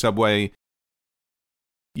rushing to the subway.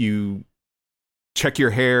 You check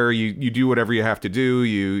your hair. You do whatever you have to do.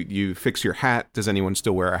 You fix your hat. Does anyone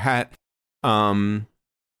still wear a hat?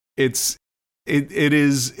 It's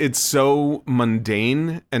so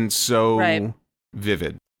mundane and so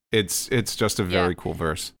vivid. It's just a very cool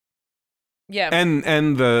verse. Yeah.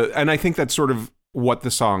 And I think that's sort of what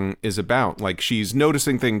the song is about. Like, she's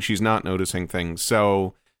noticing things, she's not noticing things.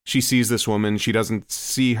 So she sees this woman, she doesn't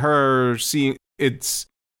see her seeing. It's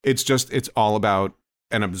all about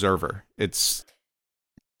an observer. It's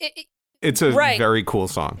a very cool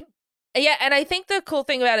song. Yeah, and I think the cool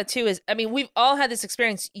thing about it too is, I mean, we've all had this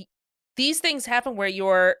experience. These things happen where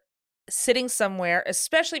you're sitting somewhere,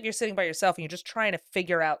 especially if you're sitting by yourself and you're just trying to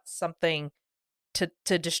figure out something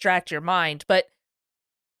to distract your mind.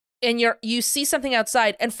 And you see something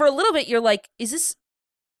outside, and for a little bit you're like, "Is this?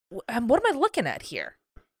 What am I looking at here?"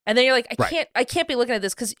 And then you're like, I can't be looking at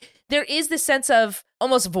this, because there is this sense of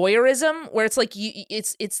almost voyeurism where it's like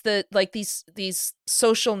it's the like these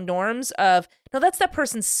social norms of, no, that's that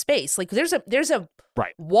person's space. Like there's a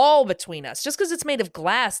wall between us. Just because it's made of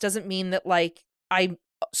glass doesn't mean that like I'm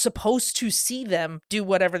supposed to see them do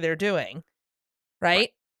whatever they're doing,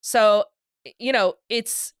 right? So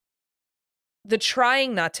it's the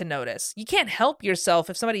trying not to notice. You can't help yourself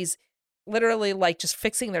if somebody's literally like just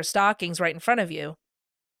fixing their stockings right in front of you.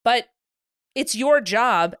 But it's your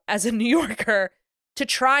job as a New Yorker to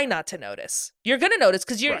try not to notice. You're going to notice,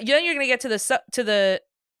 because you're going to get to the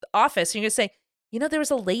office and you're going to say, there was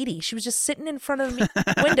a lady. She was just sitting in front of the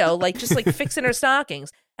window, like just like fixing her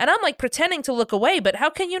stockings. And I'm like pretending to look away, but how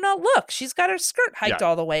can you not look? She's got her skirt hiked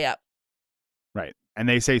all the way up. Right. And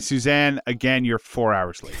they say, Suzanne, again, you're 4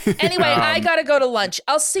 hours late. Anyway, I got to go to lunch.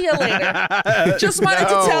 I'll see you later. Just wanted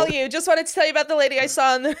to tell you about the lady I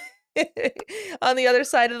saw on the other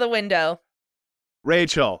side of the window.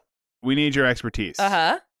 Rachel, we need your expertise.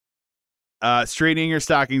 Straightening your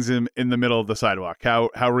stockings in the middle of the sidewalk.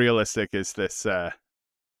 How realistic is this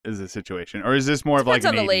situation? Or is this more Depends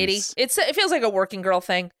of like on the lady. It feels like a working girl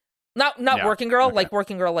thing. Not working girl, okay. like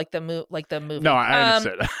working girl, like the movie. No, I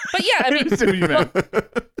understood. But yeah,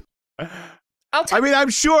 I mean, I'm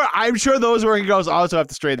sure those working girls also have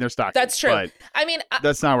to straighten their stockings. That's true. But I mean,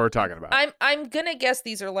 that's not what we're talking about. I'm gonna guess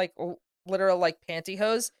these are like literal like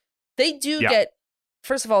pantyhose. They do get.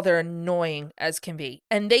 First of all, they're annoying as can be,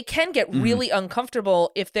 and they can get really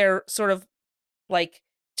uncomfortable if they're sort of like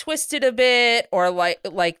twisted a bit, or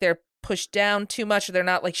like they're pushed down too much, or they're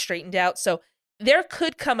not like straightened out. So there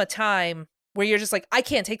could come a time where you're just like, I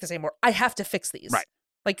can't take this anymore. I have to fix these. Right.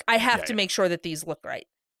 Like I have to make sure that these look right.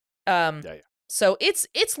 So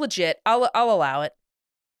it's legit. I'll allow it.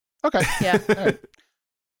 Okay. Yeah.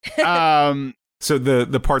 So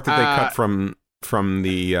the part that they cut from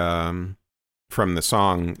the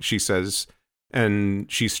song, she says,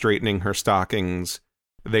 and she's straightening her stockings.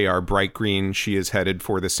 They are bright green. She is headed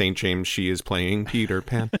for the St. James. She is playing Peter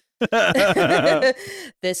Pan.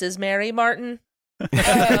 This is Mary Martin.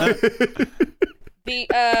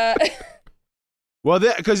 Well,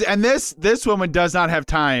 this woman does not have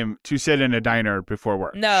time to sit in a diner before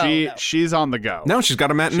work. No, she's on the go. No, she's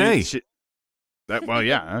got a matinee.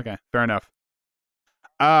 Okay, fair enough.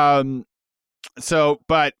 But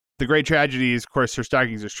the great tragedy is, of course, her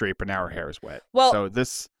stockings are straight, but now her hair is wet. Well, so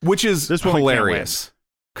this hilarious,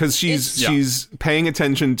 because she's paying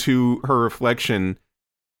attention to her reflection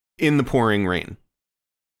in the pouring rain.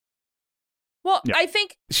 Well, Yeah. I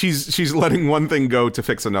think She's letting one thing go to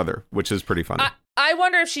fix another, which is pretty funny. I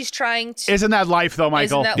wonder if she's trying to. Isn't that life, though,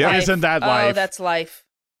 Michael? Isn't that life? Isn't that life? Oh, that's life.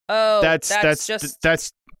 Oh, that's just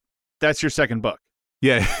that's your second book.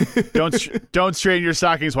 Yeah. Don't straighten your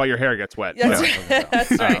stockings while your hair gets wet. That's Yeah. right.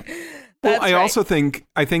 That's right. Well, That's I right. also think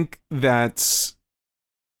that's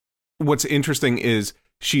what's interesting is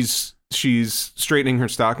she's straightening her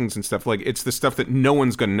stockings and stuff. Like, it's the stuff that no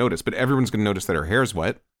one's going to notice, but everyone's going to notice that her hair's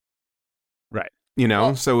wet. Right. You know,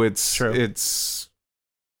 Well, so it's true. it's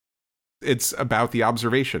about the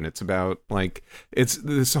observation. It's about like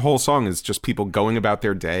this whole song is just people going about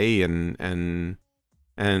their day and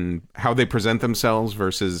how they present themselves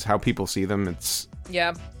versus how people see them. It's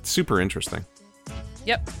super interesting.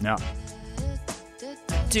 Yep. No.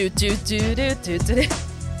 Do.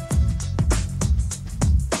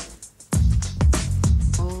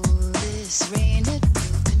 Oh, this rain, it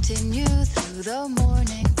will continue through the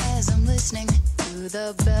morning as I'm listening to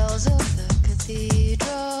the bells of the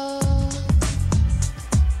cathedral.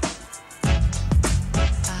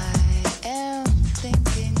 I am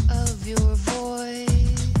thinking of your voice.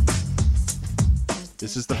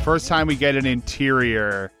 This is the first time we get an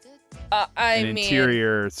interior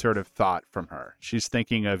sort of thought from her. She's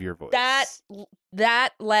thinking of your voice. That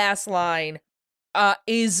last line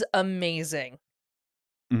is amazing.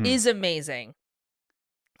 Mhm. Is amazing.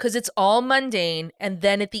 Because it's all mundane, and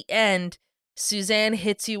then at the end, Suzanne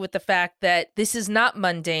hits you with the fact that this is not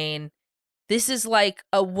mundane. This is like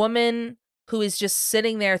a woman who is just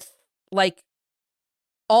sitting there, like,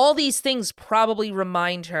 all these things probably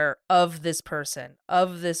remind her of this person,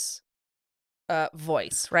 of this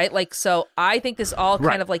voice, right? Like, so I think this all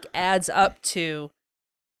Right. kind of like adds up to,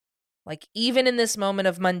 like, even in this moment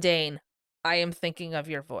of mundane, I am thinking of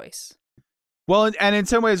your voice. Well, and in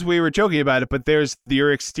some ways we were joking about it, but there's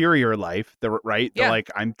your exterior life, right? Yeah. Like,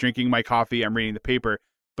 I'm drinking my coffee, I'm reading the paper,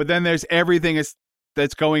 but then there's everything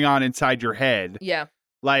that's going on inside your head. Yeah.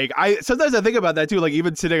 Like, sometimes I think about that too. Like,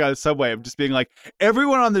 even sitting on the subway, I'm just being like,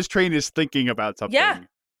 everyone on this train is thinking about something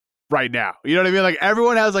right now. You know what I mean? Like,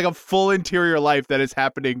 everyone has like a full interior life that is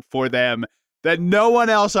happening for them that no one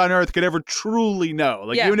else on earth could ever truly know.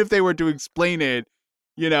 Like, even if they were to explain it,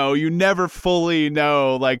 you know, you never fully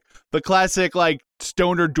know. Like, the classic, like,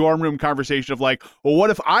 stoner dorm room conversation of like, well, what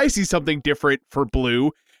if I see something different for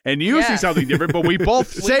blue and you see something different, but we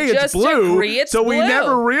both say it's just blue, agree it's so we blue.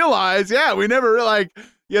 never realize. Yeah, we never like,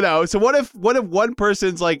 you know. So what if one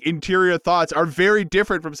person's like interior thoughts are very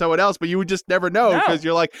different from someone else, but you would just never know because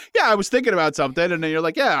you're like, yeah, I was thinking about something, and then you're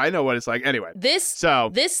like, yeah, I know what it's like. Anyway, This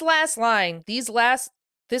last line, this last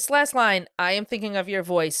line, I am thinking of your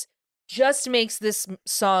voice, just makes this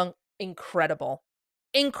song incredible.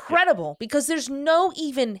 Incredible, because there's no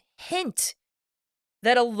even hint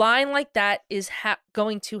that a line like that is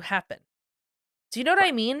going to happen. Do you know what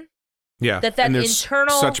I mean? Yeah. That and there's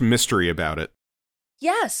internal such mystery about it.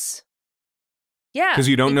 Yes. Yeah. 'Cause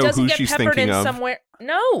you don't know doesn't who get she's peppered thinking in of. somewhere.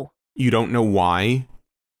 No. You don't know why.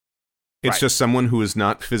 It's Right. just someone who is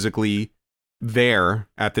not physically there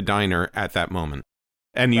at the diner at that moment.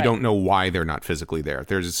 And you Right. don't know why they're not physically there.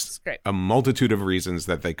 There's great. a multitude of reasons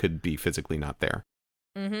that they could be physically not there.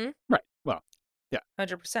 Mm-hmm. right. Well,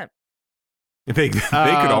 100%. They could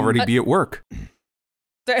already be at work.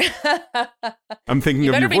 I'm thinking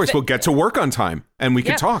You of better your be voice. fi- We'll get to work on time and we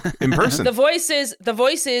can Yeah. talk in person. The voice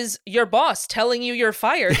is your boss telling you you're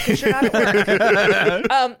fired because you're not at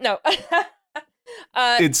work. No.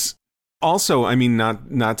 It's also, I mean,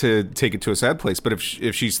 not to take it to a sad place, but if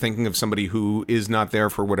she's thinking of somebody who is not there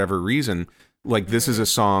for whatever reason, like this is a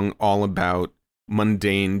song all about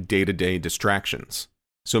mundane day-to-day distractions.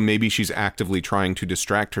 So maybe she's actively trying to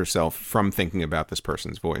distract herself from thinking about this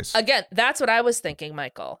person's voice. Again, that's what I was thinking,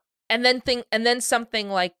 Michael. And then something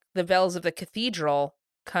like the bells of the cathedral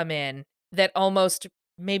come in that almost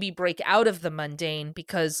maybe break out of the mundane,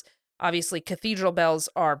 because obviously cathedral bells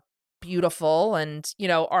are beautiful and, you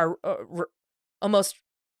know, are almost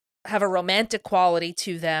have a romantic quality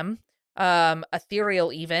to them,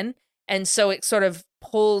 ethereal even. And so it sort of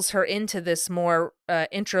pulls her into this more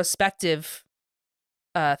introspective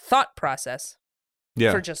thought process.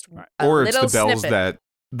 Yeah. For just a Or it's little the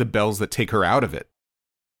bells that take her out of it.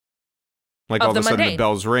 Like Of all of the a sudden the mundane.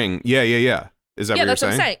 bells ring. Yeah. Is that Yeah, what you're that's what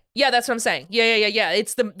saying? I'm saying. Yeah, that's what I'm saying. Yeah.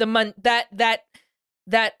 It's that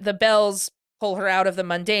the bells pull her out of the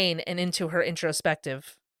mundane and into her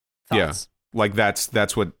introspective thoughts. Yeah. Like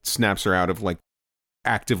that's what snaps her out of like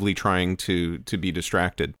actively trying to be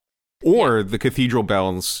distracted. Or the cathedral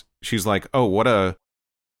bells, she's like, "Oh, what a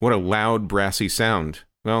loud brassy sound."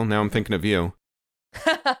 Well, now I'm thinking of you.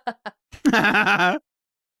 The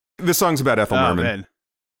song's about Ethel Merman. man.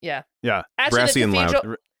 Yeah. Yeah. Brassy and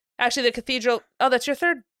loud. Actually, the cathedral. Oh, that's your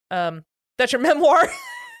third. That's your memoir.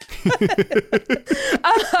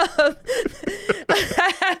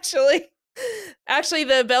 Actually,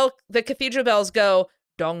 the cathedral bells go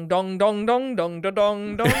dong dong dong dong dong dong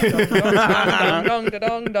dong dong dong dong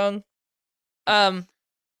dong dong.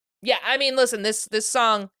 Yeah, I mean, listen, this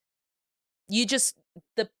song, you just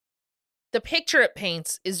the picture it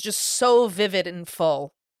paints is just so vivid and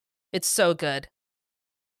full. It's so good.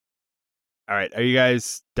 All right, are you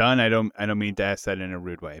guys done? I don't mean to ask that in a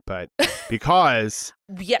rude way, but because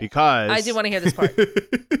I do want to hear this part.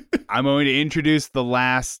 I'm going to introduce the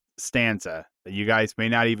last stanza that you guys may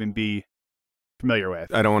not even be familiar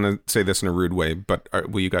with. I don't want to say this in a rude way, but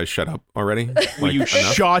will you guys shut up already? Will you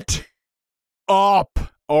shut up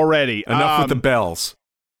already? Enough with the bells.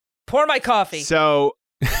 Pour my coffee. So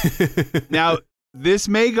now this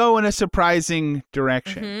may go in a surprising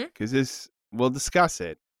direction because we'll discuss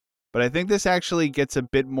it. But I think this actually gets a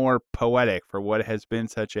bit more poetic for what has been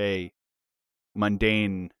such a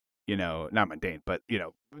mundane, not mundane, but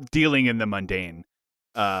dealing in the mundane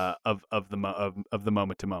of the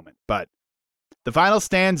moment to moment. But the final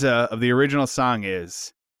stanza of the original song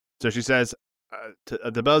is, so she says, to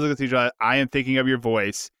the bells of the cathedral, I am thinking of your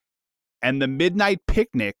voice, and the midnight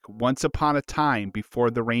picnic once upon a time before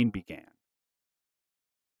the rain began.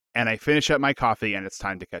 And I finish up my coffee, and it's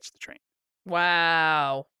time to catch the train.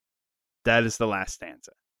 Wow. That is the last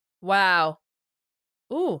stanza. Wow.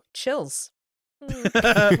 Ooh, chills.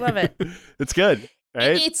 Love it. It's good,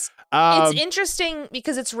 right? It's interesting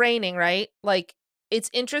because it's raining, right? Like,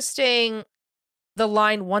 it's interesting the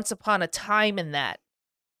line once upon a time in that.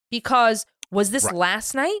 Because was this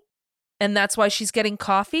last night? And that's why she's getting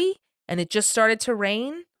coffee? And it just started to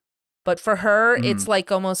rain? But for her, it's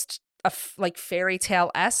like almost like fairy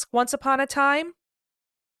tale-esque once upon a time?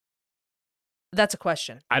 That's a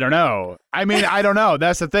question. I don't know. I mean, I don't know.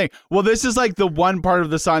 That's the thing. Well, this is like the one part of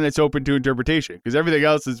the song that's open to interpretation because everything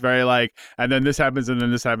else is very like, and then this happens, and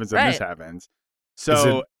then this happens, and this happens. So is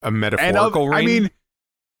it a metaphorical rain? I mean,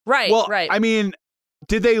 right. I mean,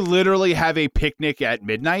 did they literally have a picnic at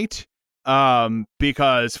midnight?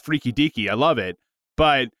 Because freaky deaky, I love it.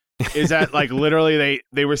 But is that like literally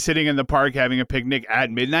they were sitting in the park having a picnic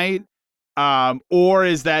at midnight? Or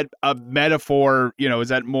is that a metaphor, is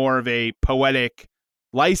that more of a poetic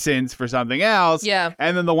license for something else? Yeah.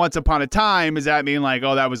 And then the once upon a time, does that mean like,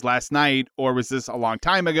 oh, that was last night, or was this a long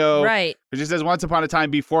time ago? Right. Because it says once upon a time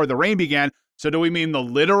before the rain began. So do we mean the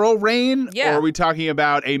literal rain? Yeah. Or are we talking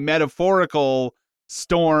about a metaphorical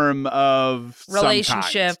storm of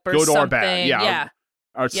relationship some kind, or good something? or bad? Yeah.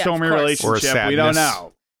 Or stormy of course. relationship. Or a we don't sadness.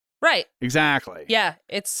 know. Right. Exactly. Yeah.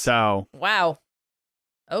 It's so wow.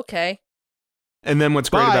 Okay. And then what's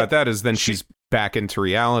great about that is then she's back into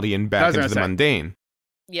reality and back into the mundane.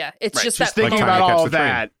 Yeah, it's just she's that thinking moment. about all of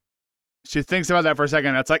that. She thinks about that for a second.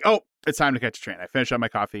 And it's like, oh, it's time to catch a train. I finish up my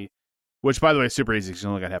coffee, which, by the way, is super easy because you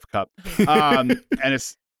only got half a cup. And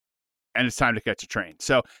it's time to catch a train.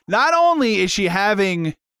 So not only is she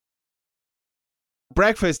having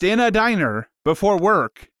breakfast in a diner before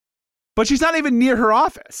work, but she's not even near her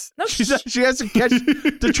office. No, she has to catch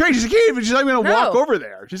the train. She's not even going to walk over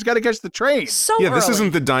there. She's got to catch the train. So yeah, this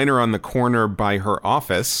isn't the diner on the corner by her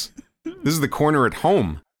office. This is the corner at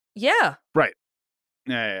home. Yeah. Right.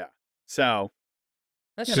 Yeah. So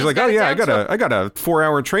she's like, oh yeah, I got a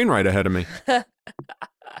 4-hour train ride ahead of me.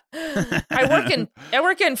 I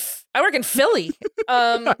work in Philly.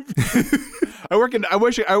 I work in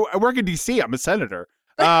DC. I'm a senator.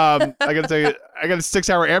 I gotta tell you, I got a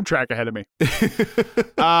 6-hour Amtrak ahead of me.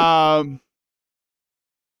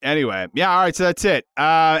 Anyway, yeah, all right, so that's it.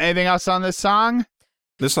 Anything else on this song?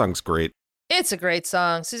 This song's great. It's a great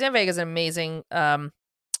song. Suzanne Vega's an amazing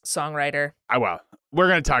songwriter. Well, we're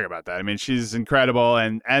gonna talk about that. I mean, she's incredible,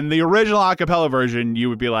 and the original a cappella version, you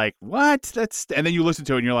would be like, what? And then you listen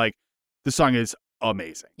to it, and you're like, the song is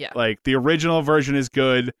amazing. Yeah, like the original version is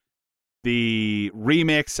good. The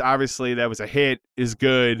remix, obviously, that was a hit, is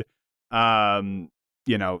good. The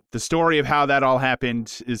story of how that all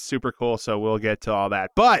happened is super cool, so we'll get to all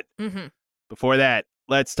that. But before that,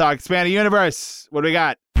 let's talk Expanded Universe. What do we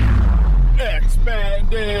got?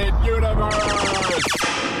 Expanded Universe!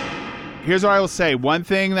 Here's what I will say. One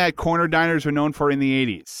thing that corner diners were known for in the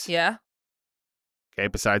 80s. Yeah. Okay,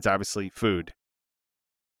 besides, obviously, food.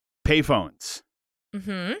 Payphones.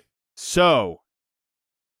 Mm-hmm. So,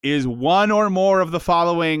 is one or more of the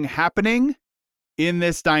following happening in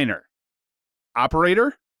this diner?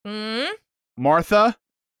 Operator, Martha,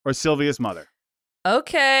 or Sylvia's mother?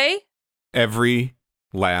 Okay. Every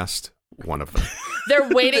last one of them. They're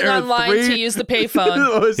waiting There are online to use the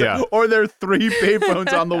payphone. Yeah. Or there are 3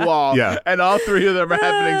 payphones on the wall. Yeah. And all 3 of them are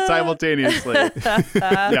happening simultaneously.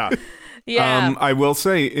 Yeah. Yeah. I will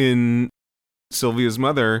say in Sylvia's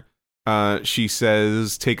mother, she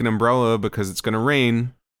says, take an umbrella because it's going to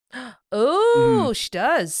rain. Ooh, she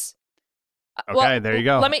does. Okay, there you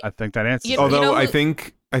go. Let me. I think that answers. You- Although know I who-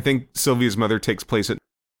 think Sylvia's mother takes place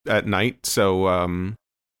at night, so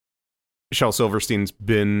Shel Silverstein's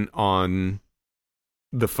been on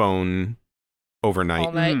the phone overnight.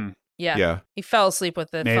 all night. Mhm. Yeah. Yeah. He fell asleep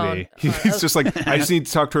with the Maybe. phone. He's just like, I just need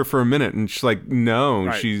to talk to her for a minute, and she's like, no,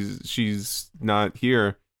 Right. she's not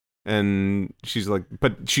here, and she's like,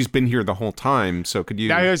 but she's been here the whole time, so could you?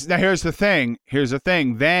 Now here's the thing. Here's the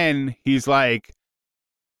thing. Then he's like,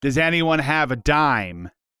 does anyone have a dime?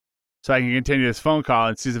 So I can continue this phone call.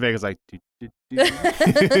 And Susan Vega's like,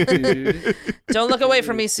 Don't look away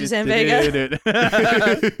from me, Suzanne Vega.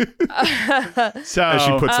 So As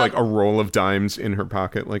she puts like a roll of dimes in her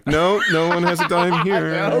pocket, like, no one has a dime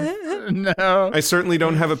here. no. I certainly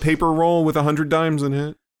don't have a paper roll with 100 dimes in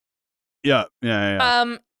it. Yeah.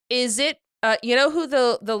 Is it? You know who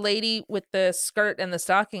the lady with the skirt and the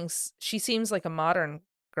stockings? She seems like a modern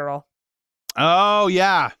girl. Oh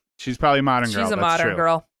yeah, she's probably a modern girl. She's a That's modern true.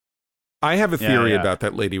 girl. I have a theory yeah. about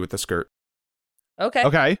that lady with the skirt. Okay.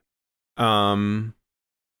 Okay.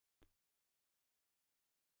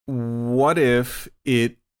 What if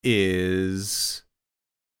it is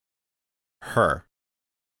her?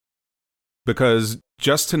 Because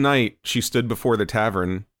just tonight she stood before the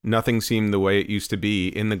tavern. Nothing seemed the way it used to be.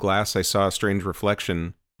 In the glass I saw a strange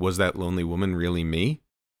reflection. Was that lonely woman really me?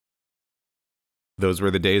 Those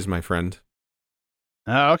were the days, my friend.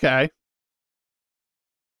 Oh, okay.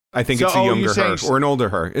 I think So, it's a you're younger her saying or an older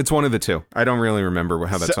her. It's one of the two. I don't really remember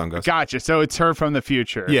how that song goes. Gotcha. So it's her from the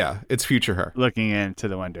future. Yeah, it's future her. Looking into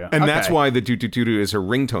the window. And Okay. that's why the doo-doo-doo-doo is her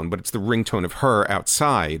ringtone, but it's the ringtone of her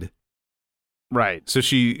outside. Right. So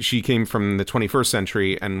she came from the 21st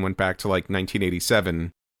century and went back to like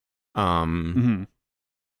 1987, Mhm.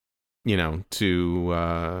 you know, to,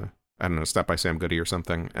 I don't know, Stop by Sam Goody or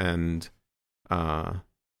something. And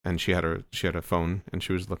she had a phone and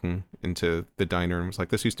she was looking into the diner and was like,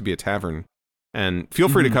 this used to be a tavern. And feel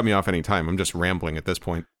free to cut me off anytime. I'm just rambling at this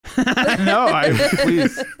point. No,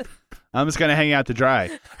 please. I'm just gonna hang out to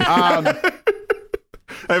dry. I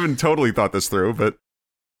haven't totally thought this through, but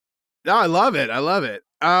No, I love it.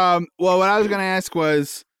 Well, what I was gonna ask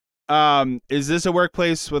was, is this a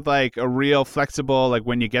workplace with like a real flexible, like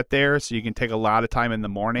when you get there, so you can take a lot of time in the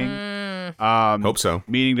morning? hope so.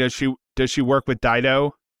 Meaning, does she work with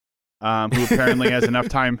Dido, who apparently has enough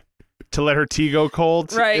time to let her tea go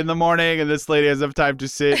cold Right. in the morning, and this lady has enough time to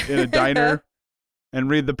sit in a diner and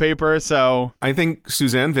read the paper? So I think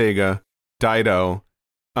Suzanne Vega, Dido,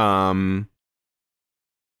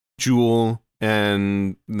 Jewel,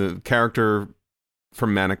 and the character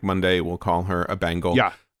from Manic Monday, we'll call her a Bangle.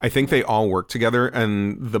 yeah, I think they all work together,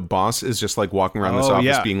 and the boss is just like walking around this Oh, office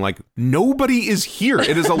yeah. being like, nobody is here.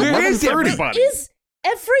 It is Where is 11:30. everybody? Is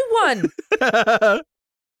everyone?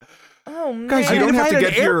 Oh man. Guys, you don't if have I to had get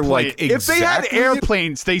an here airplane- like exactly. If they had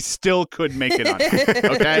airplanes, they still could make it on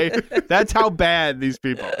time. Okay, that's how bad these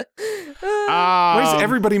people. Why is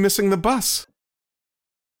everybody missing the bus?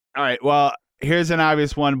 All right. Well, here's an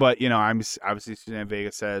obvious one, but you know, I'm obviously Suzanne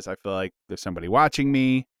Vega says I feel like there's somebody watching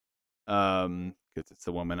me, because it's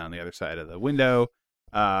the woman on the other side of the window,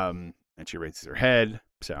 and she raises her head.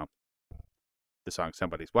 So the song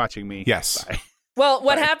 "Somebody's Watching Me." Yes. by- Well,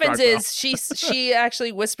 what Sorry, happens Rockwell. is she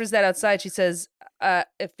actually whispers that outside. She says,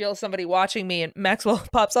 "It feels somebody watching me," and Maxwell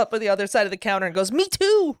pops up on the other side of the counter and goes, "Me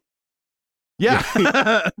too." Yeah.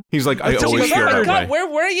 He's like, I She always goes, Oh feel my that God, way. where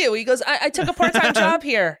were you? He goes, I took a part-time job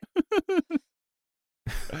here.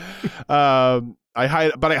 I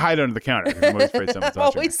hide under the counter. 'Cause I'm always afraid someone's I'm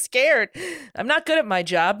watching always scared. I'm not good at my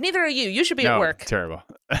job. Neither are you. You should be me. at No, work. terrible.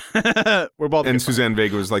 We're both. And good Suzanne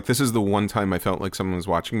Vega was like, this is the one time I felt like someone was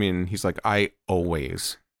watching me. And he's like, I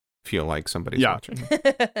always feel like somebody's Yeah. watching me.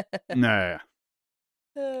 No.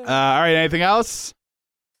 All right. Anything else?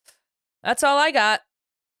 That's all I got.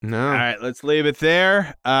 No. All right, let's leave it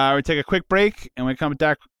there. We'll take a quick break, and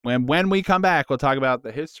when we come back, we'll talk about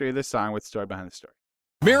the history of this song with the story behind the story.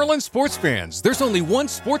 Maryland sports fans, there's only one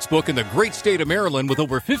sports book in the great state of Maryland with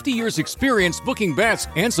over 50 years experience booking bets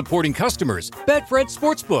and supporting customers. Betfred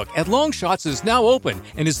Sportsbook at Longshots is now open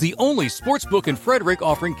and is the only sports book in Frederick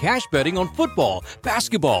offering cash betting on football,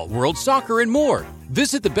 basketball, world soccer, and more.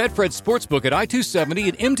 Visit the Betfred Sportsbook at I-270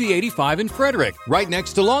 and MD-85 in Frederick, right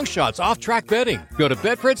next to Longshots off-track betting. Go to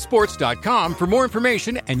betfredsports.com for more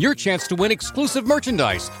information and your chance to win exclusive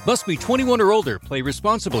merchandise. Must be 21 or older. Play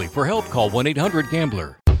responsibly. For help, call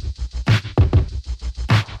 1-800-GAMBLER.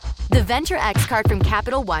 The Venture X card from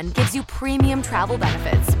Capital One gives you premium travel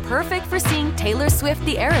benefits, perfect for seeing Taylor Swift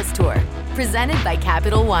the Eras Tour. Presented by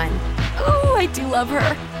Capital One. Ooh, I do love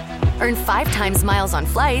her. Earn 5 times miles on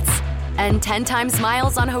flights and 10 times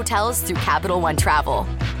miles on hotels through Capital One Travel.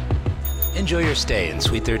 Enjoy your stay in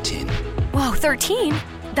Suite 13. Whoa, 13?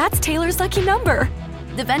 That's Taylor's lucky number.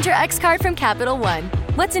 The Venture X card from Capital One.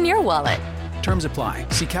 What's in your wallet? Terms apply.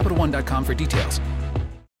 See CapitalOne.com for details.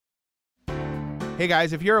 Hey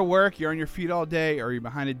guys, if you're at work, you're on your feet all day, or you're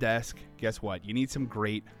behind a desk, guess what? You need some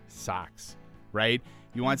great socks, right?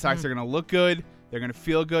 You want socks that are going to look good, they're going to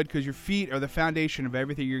feel good, because your feet are the foundation of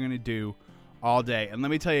everything you're going to do all day. And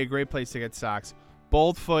let me tell you a great place to get socks,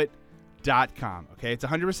 boldfoot.com, okay? It's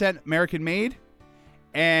 100% American made,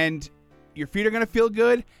 and your feet are going to feel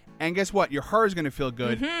good, and guess what? Your hair is going to feel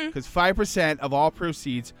good, because 5% of all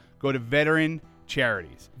proceeds go to veteran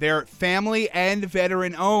charities. They're family and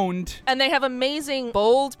veteran owned. And they have amazing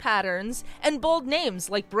bold patterns and bold names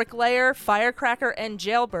like Bricklayer, Firecracker, and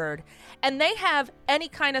Jailbird. And they have any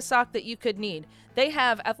kind of sock that you could need. They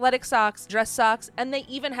have athletic socks, dress socks, and they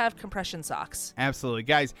even have compression socks. Absolutely.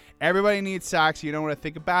 Guys, everybody needs socks. You don't want to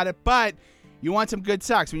think about it, but you want some good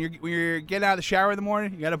socks. When you're getting out of the shower in the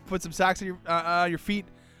morning, you got to put some socks on your feet.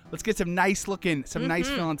 Let's get some nice looking, nice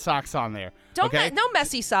feeling socks on there. No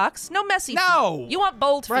messy socks. No messy feet. No. You want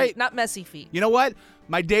bold feet, not messy feet. You know what?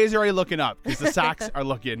 My day's already looking up because the socks are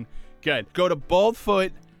looking good. Go to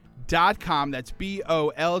boldfoot.com. That's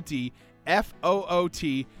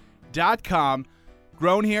BOLDFOOT.com.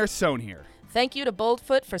 Grown here, sewn here. Thank you to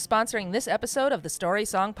Boldfoot for sponsoring this episode of the Story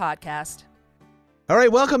Song Podcast. All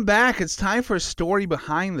right, welcome back. It's time for a story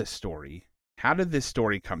behind the story. How did this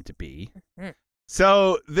story come to be?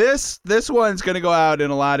 So this one's going to go out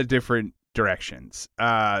in a lot of different directions.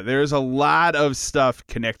 There's a lot of stuff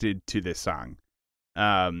connected to this song,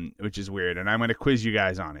 which is weird, and I'm going to quiz you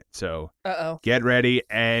guys on it. So get ready,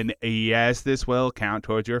 and yes, this will count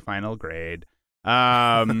towards your final grade.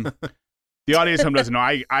 The audience home doesn't know.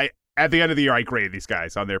 I at the end of the year, I grade these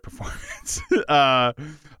guys on their performance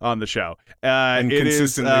on the show. And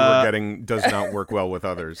consistently we're getting does not work well with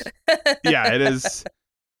others. Yeah, it is.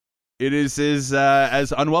 It is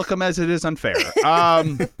as unwelcome as it is unfair.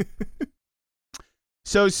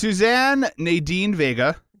 So Suzanne Nadine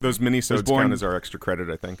Vega. Those mini-sodes count as our extra credit,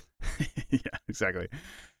 I think. Yeah, exactly.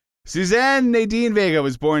 Suzanne Nadine Vega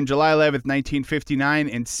was born July 11th, 1959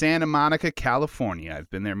 in Santa Monica, California. I've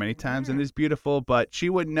been there many times and it's beautiful, but she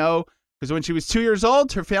wouldn't know because when she was 2 years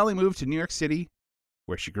old, her family moved to New York City,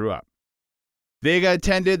 where she grew up. Vega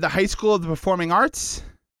attended the High School of the Performing Arts,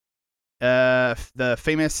 the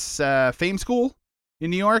famous Fame School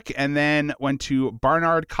in New York, and then went to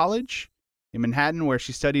Barnard College in Manhattan, where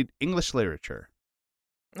she studied English literature.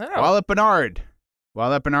 While at Barnard,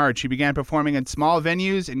 she began performing in small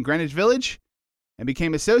venues in Greenwich Village and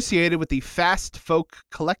became associated with the Fast Folk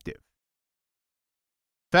Collective.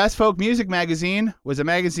 Fast Folk Music Magazine was a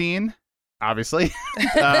magazine, obviously.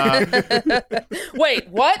 Wait,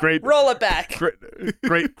 what? Great. Roll it back.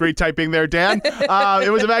 Great typing there, Dan.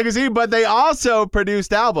 It was a magazine, but they also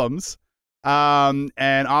produced albums, and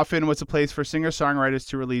often was a place for singer-songwriters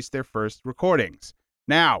to release their first recordings.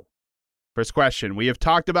 Now, first question. We have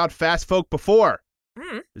talked about Fast Folk before.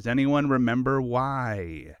 Does anyone remember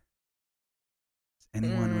why? Is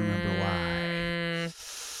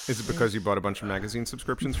it because you bought a bunch of magazine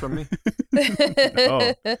subscriptions from me?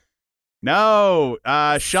 No.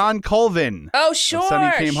 Sean Colvin. Oh, sure.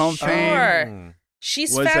 Sonny Came Home fame.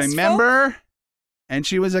 She's was Fast a member, and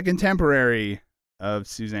she was a contemporary of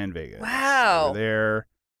Suzanne Vega. Wow. They were there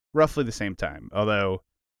roughly the same time. Although,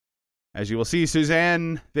 as you will see,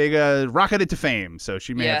 Suzanne Vega rocketed to fame, so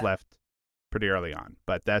she may have left pretty early on.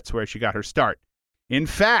 But that's where she got her start. In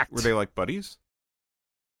fact, were they like buddies?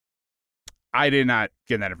 I did not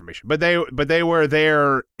get that information, but they were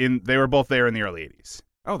there they were both there in the early 80s.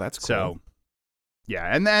 Oh, that's cool. So,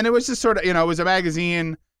 yeah, and then it was just sort of, it was a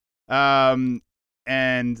magazine, and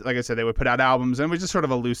like I said, they would put out albums, and it was just sort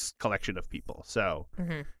of a loose collection of people. So,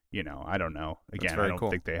 I don't know. Again, I don't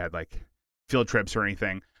think they had like field trips or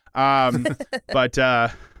anything. But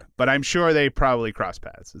I'm sure they probably crossed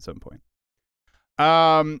paths at some point.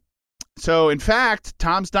 So, in fact,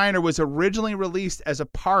 Tom's Diner was originally released as a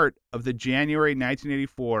part of the January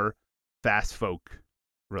 1984 Fast Folk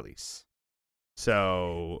release.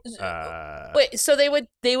 So, wait, so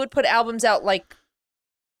they would put albums out like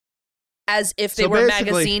as if they were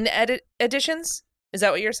magazine editions? Is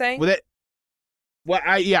that what you're saying?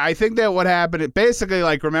 I think that what happened, basically,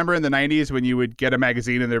 like, remember in the 90s when you would get a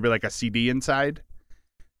magazine and there'd be like a CD inside?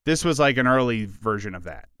 This was like an early version of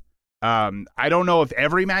that. I don't know if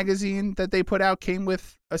every magazine that they put out came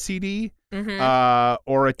with a CD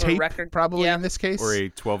or a tape, record, probably in this case. Or a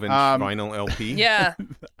 12-inch vinyl LP. Yeah.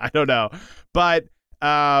 I don't know. But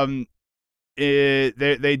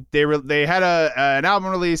they had an album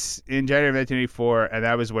release in January of 1984, and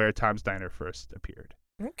that was where Tom's Diner first appeared.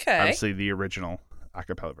 Okay. Obviously, the original a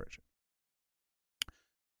cappella version.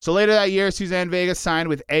 So later that year, Suzanne Vega signed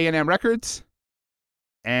with A&M Records.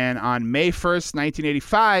 And on May 1st,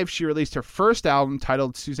 1985, she released her first album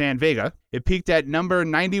titled Suzanne Vega. It peaked at number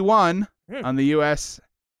 91 on the U.S.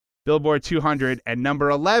 Billboard 200 and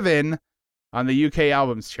number 11 on the UK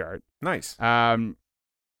albums chart. Nice.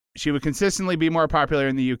 She would consistently be more popular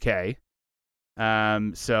in the UK.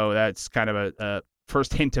 So that's kind of a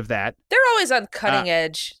first hint of that. They're always on cutting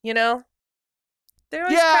edge, you know? They're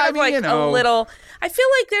always kind of a little... I feel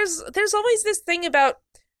like there's always this thing about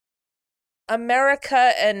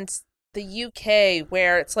America and the UK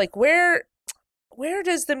where it's like, where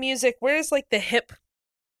does the music, where's like the hip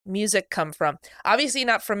music come from? Obviously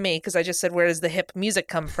not from me, because I just said, where does the hip music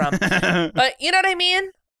come from? But you know what I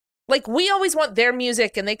mean? Like, we always want their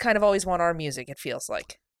music and they kind of always want our music, it feels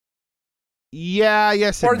like. Yeah,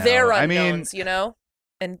 yes. Or their unknowns, you know?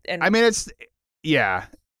 And I mean, it's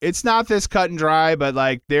not this cut and dry, but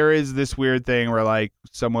like there is this weird thing where like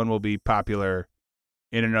someone will be popular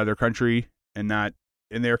in another country and not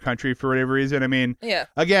in their country for whatever reason. I mean,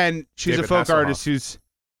 again, she's David a folk Hasselhoff. artist who's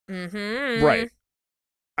right.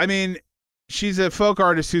 I mean, she's a folk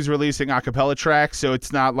artist who's releasing a cappella tracks, so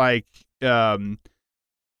it's not like mind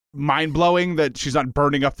blowing that she's not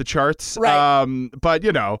burning up the charts. Right. But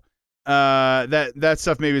you know, that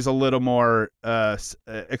stuff maybe is a little more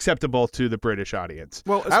acceptable to the British audience.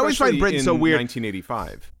 Well, I always find Britain so weird.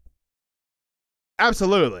 1985.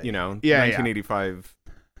 Absolutely. You know, 1985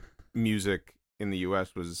 music in the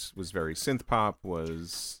US was very synth pop,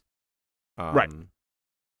 was right.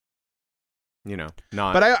 You know,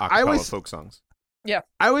 not but I acapella always, folk songs. Yeah.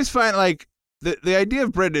 I always find like the idea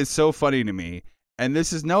of Britain is so funny to me, and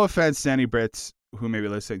this is no offense to any Brits who may be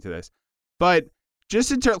listening to this, but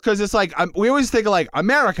just in terms, because it's like we always think of like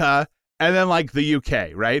America and then like the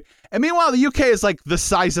UK, right? And meanwhile, the UK is like the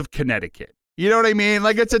size of Connecticut. You know what I mean?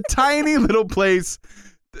 Like it's a tiny little place.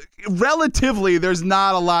 Relatively, there's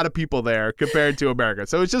not a lot of people there compared to America.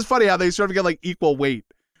 So it's just funny how they sort of get like equal weight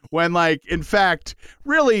when like, in fact,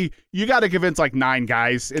 really, you got to convince like 9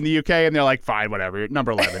 guys in the UK and they're like, fine, whatever,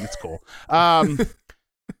 number 11, it's cool.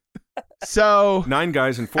 So 9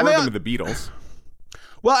 guys and 4 of them are the Beatles.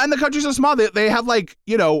 Well, and the country's so small, they have like,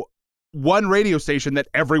 you know, one radio station that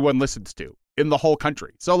everyone listens to in the whole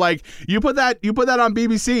country. So like you put that on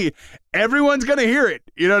BBC, everyone's going to hear it.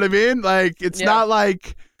 You know what I mean? Like it's not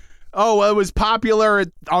like, oh, well, it was popular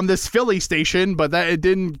on this Philly station, but that it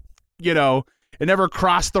didn't, you know, it never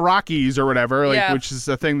crossed the Rockies or whatever, like which is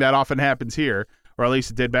a thing that often happens here, or at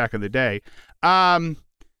least it did back in the day.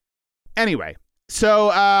 Anyway, so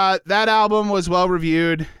that album was well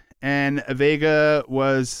reviewed, and Vega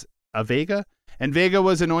was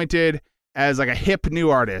anointed as like a hip new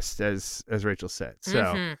artist, as Rachel said.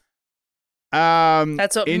 So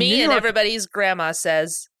that's what me and everybody's grandma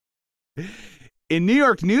says. In New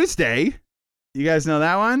York Newsday, you guys know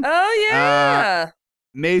that one? Oh yeah,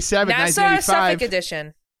 May 7th, Nassau 1985. Suffolk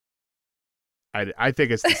edition. I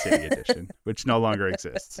think it's the city edition, which no longer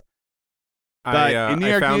exists.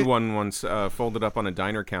 I found one once folded up on a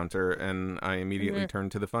diner counter, and I immediately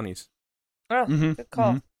turned to the funnies. Oh, good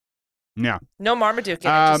call. Yeah. No Marmaduke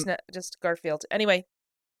in it, just Garfield. Anyway.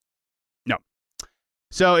 No.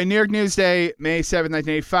 So in New York Newsday, May 7th,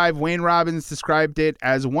 1985, Wayne Robbins described it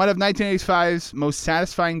as one of 1985's most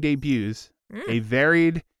satisfying debuts, a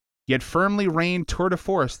varied yet firmly reined tour de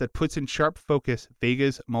force that puts in sharp focus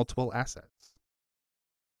Vega's multiple assets.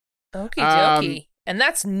 Okie dokie. And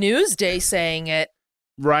that's Newsday saying it.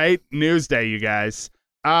 Right? Newsday, you guys.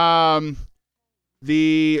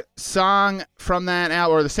 The song from that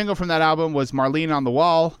album, or the single from that album, was Marlene on the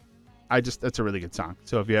Wall. That's a really good song.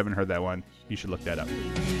 So if you haven't heard that one, you should look that up.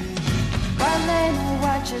 Marlene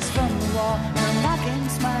watches from the wall. Her mocking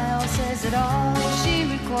smile says it all. She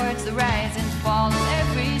records the rise and fall of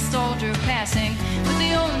every soldier passing. But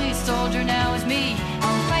the only soldier now is me.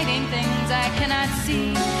 I'm fighting things I cannot see.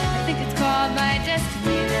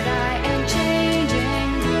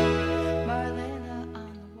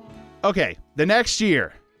 Okay, the next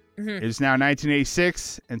year is now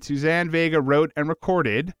 1986, and Suzanne Vega wrote and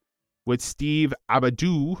recorded with Steve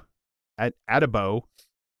Adubo the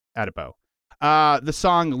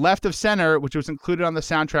song Left of Center, which was included on the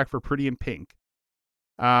soundtrack for Pretty in Pink.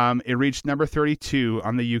 It reached number 32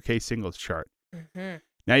 on the UK singles chart.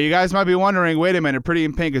 Now, you guys might be wondering, wait a minute, Pretty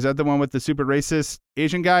in Pink, is that the one with the super racist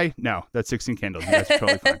Asian guy? No, that's 16 Candles. You guys are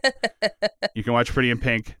totally fine. You can watch Pretty in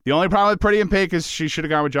Pink. The only problem with Pretty in Pink is she should have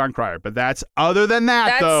gone with John Cryer. But other than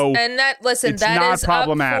that, though, and that listen, it's that not is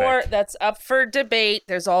problematic. that's up for debate.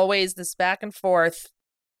 There's always this back and forth.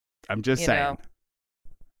 I'm just saying.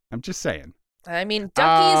 I mean,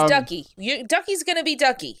 Ducky is Ducky. Ducky's gonna be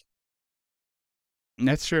Ducky.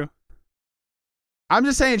 That's true. I'm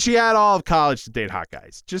just saying she had all of college to date hot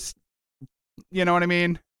guys. Just, you know what I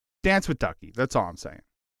mean? Dance with Ducky. That's all I'm saying.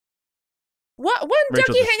 When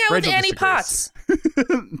Ducky hang out with Annie Potts?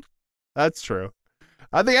 That's true.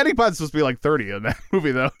 I think Annie Potts is supposed to be like 30 in that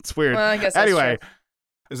movie, though. It's weird. Well, I guess that's anyway. true.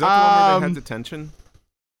 Is that the one where they had detention?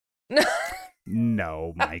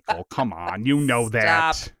 No, Michael. Come on. You know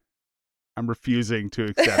that. Stop. I'm refusing to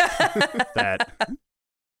accept that.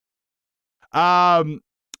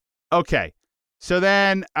 Okay. So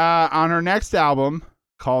then on her next album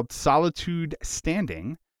called Solitude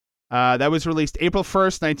Standing, that was released April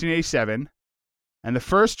 1st, 1987. And the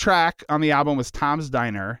first track on the album was Tom's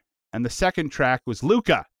Diner. And the second track was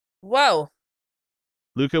Luca. Whoa.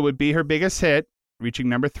 Luca would be her biggest hit, reaching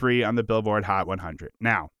number 3 on the Billboard Hot 100.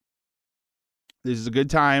 Now, this is a good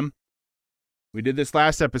time. We did this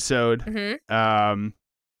last episode. This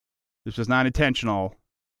was not intentional,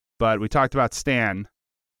 but we talked about Stan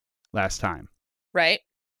last time. Right.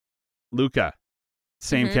 Luca,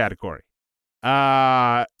 same category.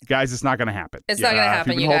 Guys, it's not going to happen. It's not going to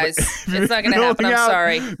happen, you guys. It's not going to happen. I'm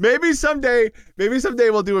sorry. Maybe someday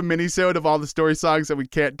we'll do a mini-sode of all the story songs that we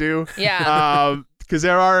can't do. Yeah. Because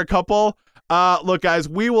there are a couple. Look, guys,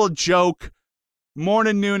 we will joke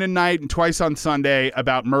morning, noon, and night, and twice on Sunday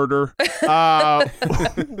about murder,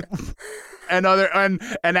 and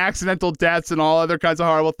accidental deaths and all other kinds of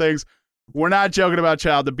horrible things. We're not joking about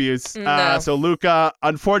child abuse. No. So Luca,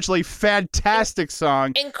 unfortunately, fantastic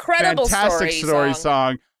song, Incredible fantastic story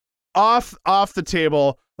song, off the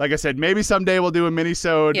table. Like I said, maybe someday we'll do a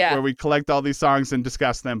mini-sode where we collect all these songs and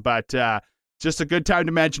discuss them. But just a good time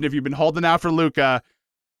to mention, if you've been holding out for Luca,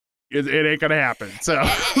 it ain't gonna happen. So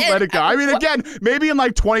let it go. I mean, again, maybe in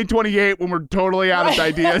like 2028 when we're totally out of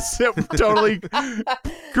ideas, totally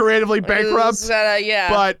creatively bankrupt.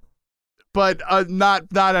 But not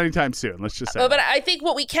anytime soon. Let's just say. But I think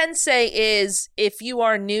what we can say is, if you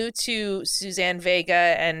are new to Suzanne Vega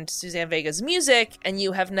and Suzanne Vega's music, and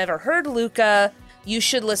you have never heard Luca, you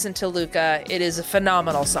should listen to Luca. It is a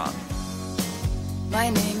phenomenal song.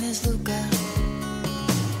 My name is Luca.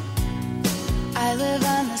 I live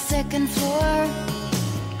on the second floor.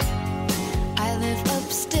 I live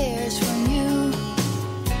upstairs from you.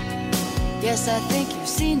 Yes, I think you've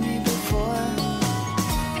seen me before.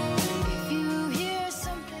 If you hear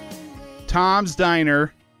something... Tom's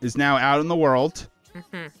Diner is now out in the world.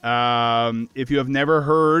 If you have never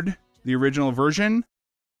heard the original version,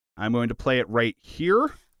 I'm going to play it right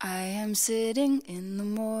here. I am sitting in the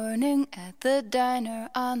morning at the diner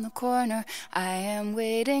on the corner. I am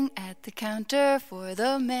waiting at the counter for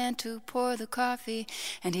the man to pour the coffee,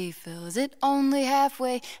 and he fills it only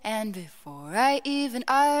halfway, and before I even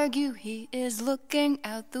argue, he is looking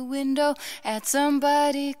out the window at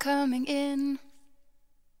somebody coming in.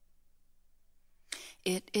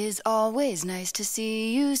 It is always nice to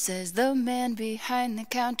see you, says the man behind the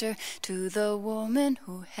counter to the woman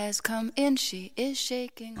who has come in. She is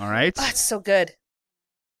shaking. All right. Oh, it's so good.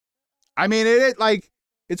 I mean,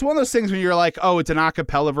 it's one of those things when you're like, oh, it's an a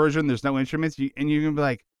cappella version. There's no instruments. And you're going to be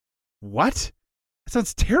like, what? That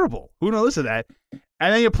sounds terrible. Who knows listen to that?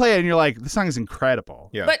 And then you play it and you're like, this song is incredible.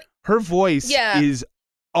 Yeah. But her voice is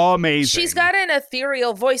amazing. She's got an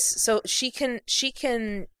ethereal voice, so she can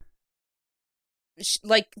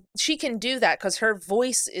do that because her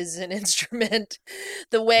voice is an instrument.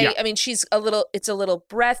 The way, I mean, it's a little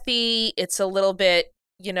breathy. It's a little bit,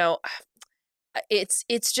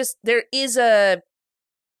 it's just, there is a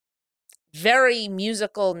very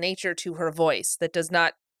musical nature to her voice that is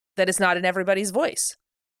not in everybody's voice.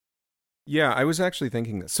 Yeah, I was actually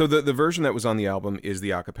thinking this. So the version that was on the album is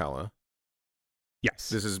the a cappella. Yes.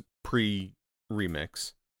 This is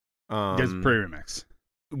pre-remix. It's pre-remix.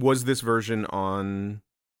 Was this version on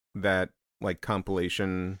that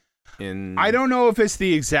compilation in... I don't know if it's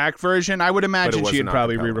the exact version. I would imagine she had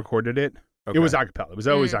probably a-cappella. re-recorded it. Okay. It was a cappella. It was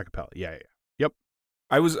always a cappella. Yeah. Yep.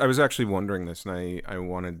 I was actually wondering this, and I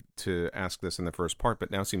wanted to ask this in the first part,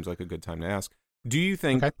 but now seems like a good time to ask. Do you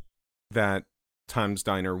think that Tom's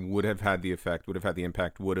Diner would have had the effect, would have had the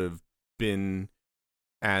impact, would have been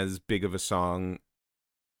as big of a song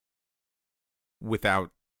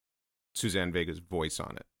without Suzanne Vega's voice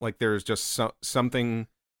on it? Like, there's just something.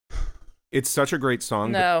 It's such a great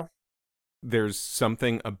song. No. There's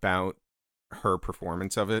something about her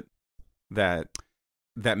performance of it that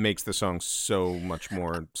makes the song so much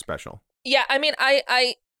more special. Yeah, I mean,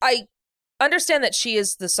 I understand that she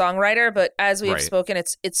is the songwriter, but as we've spoken,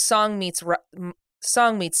 it's song meets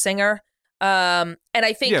singer. And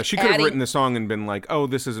I think she could have written the song and been like, "Oh,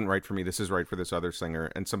 this isn't right for me. This is right for this other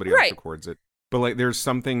singer," and somebody else records it. But like, there's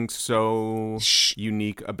something so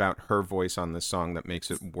unique about her voice on this song that makes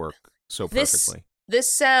it work so perfectly.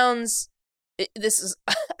 This is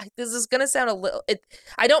gonna sound a little.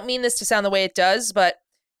 I don't mean this to sound the way it does, but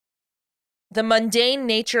the mundane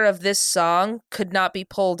nature of this song could not be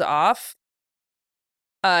pulled off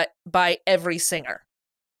by every singer.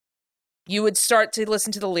 You would start to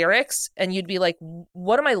listen to the lyrics and you'd be like,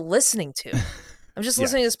 what am I listening to? I'm just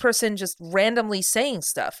listening to this person just randomly saying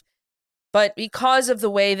stuff. But because of the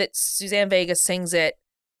way that Suzanne Vega sings it,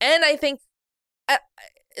 and I think it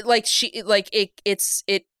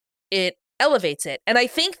elevates it. And I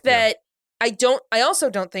think that I also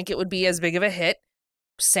don't think it would be as big of a hit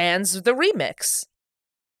sans the remix.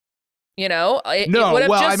 You know, it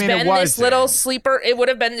would have been this little sleeper. It would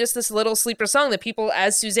have been just this little sleeper song that people,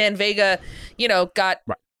 as Suzanne Vega, got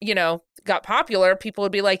popular. People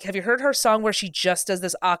would be like, "Have you heard her song where she just does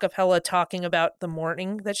this a cappella talking about the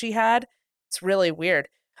morning that she had?" It's really weird.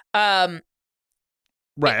 Right.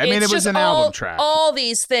 I mean, it was an album track. All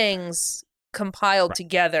these things compiled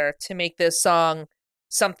together to make this song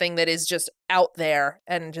something that is just out there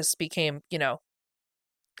and just became,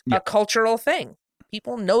 a cultural thing.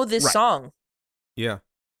 People know this song. Yeah.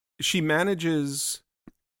 She manages,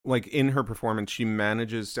 like, in her performance, she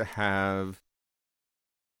manages to have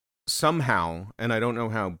somehow, and I don't know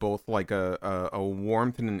how, both like a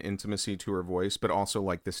warmth and an intimacy to her voice, but also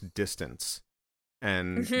like this distance.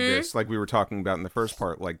 And this, like we were talking about in the first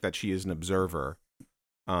part, like that she is an observer.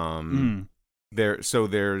 There's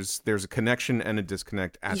a connection and a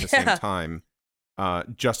disconnect at the same time,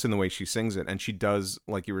 just in the way she sings it. And she does,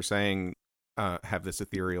 like you were saying, have this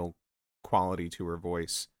ethereal quality to her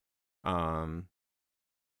voice that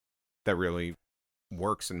really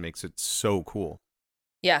works and makes it so cool.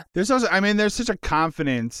 Yeah. There's such a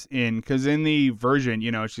confidence because in the version,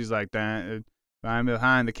 she's like that, I'm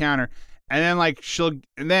behind the counter. And then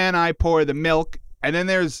and then I pour the milk, and then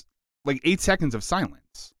there's like 8 seconds of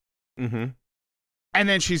silence. Mm-hmm. And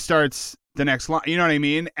then she starts the next line. You know what I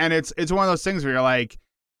mean? And it's one of those things where you're like,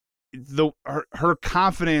 her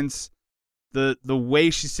confidence, the way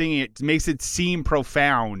she's singing it makes it seem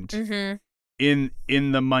profound in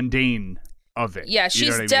the mundane of it. Yeah,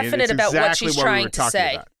 she's definite about what she's trying to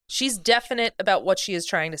say. She's definite about what she is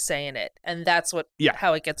trying to say in it, and that's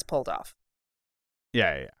how it gets pulled off.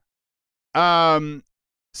 Yeah.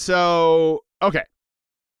 So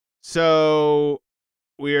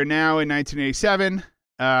we are now in 1987. Like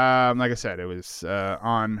I said, it was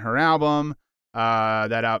on her album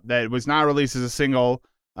that was not released as a single.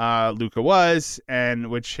 Luca was, and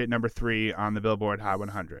which hit number 3 on the Billboard Hot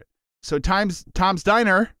 100. So Tom's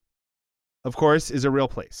Diner, of course, is a real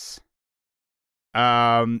place.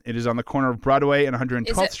 It is on the corner of Broadway and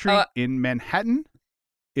 112th Street in Manhattan.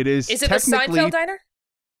 Is it the Seinfeld Diner?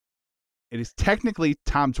 It is technically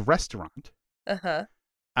Tom's Restaurant. Uh-huh.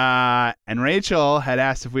 And Rachel had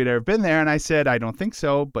asked if we'd ever been there, and I said, I don't think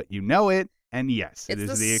so, but you know it. And yes, it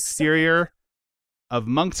is the exterior of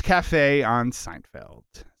Monk's Cafe on Seinfeld.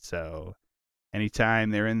 So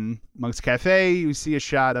anytime they're in Monk's Cafe, you see a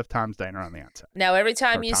shot of Tom's Diner on the outside. Now, every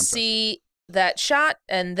time you see that shot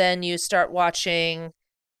and then you start watching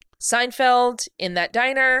Seinfeld in that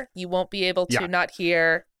diner, you won't be able to not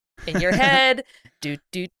hear in your head. do,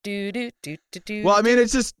 do, do, do, do, do, do. Well, I mean,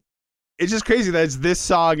 it's just crazy that it's this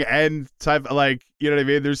song and like, you know what I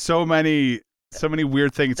mean? There's so many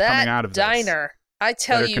weird things coming out of diner. I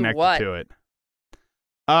tell you what. To it.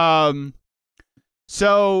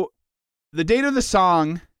 So the date of the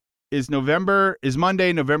song is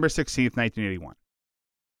Monday, November 16th, 1981.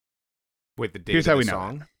 Wait, the date Here's of how the we know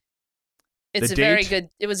song? It was a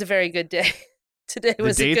very good day. Today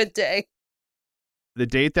was a good day. The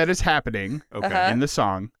date that is happening in the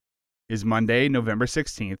song is Monday, November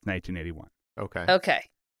 16th, 1981. Okay.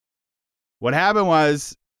 What happened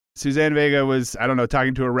was Suzanne Vega was, I don't know,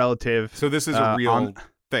 talking to a relative. So this is a real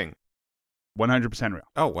thing. 100% real.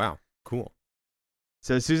 Oh, wow. Cool.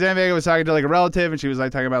 So Suzanne Vega was talking to like a relative, and she was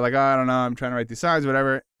like talking about like, oh, I don't know, I'm trying to write these songs,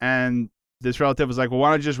 whatever. And this relative was like, well, why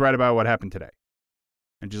don't you just write about what happened today?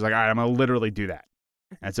 And she's like, all right, I'm gonna literally do that.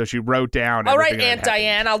 And so she wrote down. All right, everything that Aunt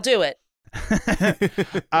Diane, I'll do it.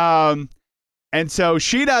 And so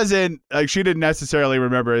she didn't necessarily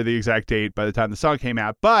remember the exact date by the time the song came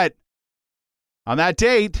out, but on that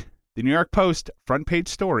date, the New York Post front page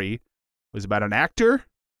story was about an actor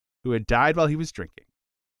who had died while he was drinking.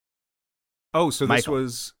 Oh, so Michael. This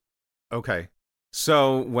was okay.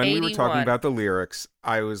 So when we were 81. talking about the lyrics,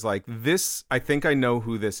 I was like, this, I think I know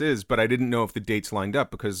who this is, but I didn't know if the dates lined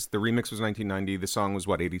up because the remix was 1990. The song was,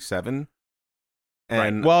 what, 87?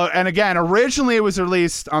 And Right. Well, and again, originally it was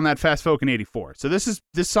released on that Fast Folk in 84. So this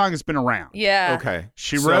song has been around. Yeah. okay.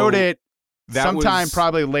 She So wrote it that sometime was-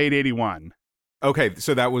 probably late 81. Okay,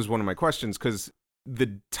 so that was one of my questions because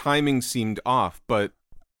the timing seemed off, but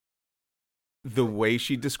the way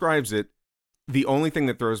she describes it, the only thing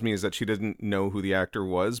that throws me is that she didn't know who the actor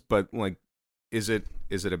was, but like, is it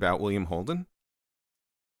about William Holden?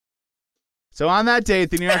 So on that date,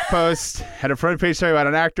 the New York Post had a front page story about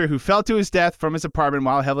an actor who fell to his death from his apartment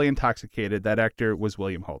while heavily intoxicated. That actor was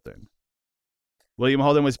William Holden. William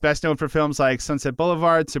Holden was best known for films like Sunset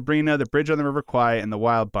Boulevard, Sabrina, The Bridge on the River Kwai, and The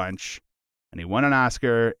Wild Bunch. And he won an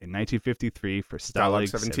Oscar in 1953 for Stalag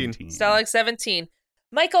 17. Stalag 17.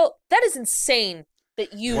 Michael, that is insane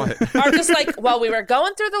that you What? are just like, while we were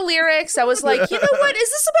going through the lyrics, I was like, you know what? Is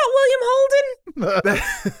this about William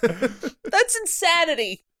Holden? That's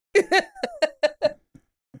insanity.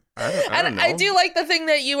 I don't know. I do like the thing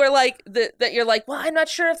that you were like, that you're like, well, I'm not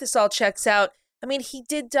sure if this all checks out. I mean, he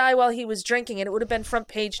did die while he was drinking, and it would have been front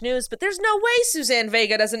page news, but there's no way Suzanne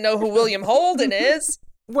Vega doesn't know who William Holden is.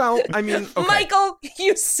 Well, I mean, okay. Michael,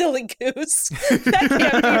 you silly goose. That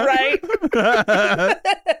can't be right.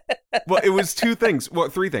 Well, it was two things. Well,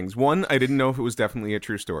 three things. One, I didn't know if it was definitely a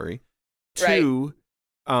true story. Right. Two,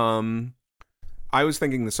 I was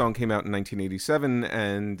thinking the song came out in 1987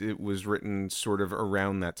 and it was written sort of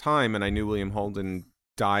around that time, and I knew William Holden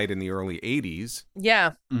died in the early 80s.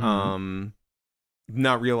 Yeah. Mm-hmm.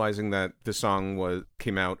 Not realizing that the song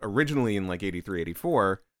came out originally in like 83,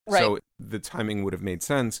 84. Right. So the timing would have made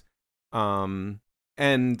sense. And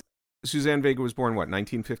Suzanne Vega was born, what,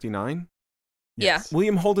 1959? Yeah.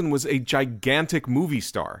 William Holden was a gigantic movie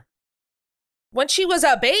star When she was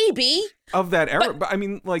a baby. of that era. But I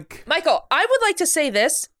mean, like, Michael, I would like to say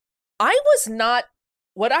this.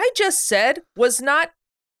 What I just said was not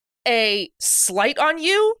a slight on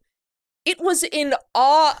you. It was in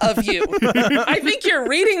awe of you. I think you're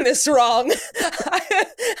reading this wrong.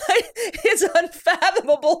 It's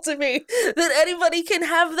unfathomable to me that anybody can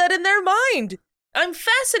have that in their mind. I'm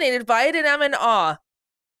fascinated by it and I'm in awe.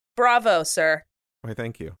 Bravo, sir. why,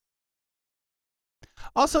 thank you.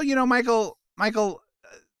 Also, Michael,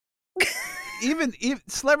 even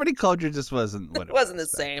celebrity culture just wasn't what it Wasn't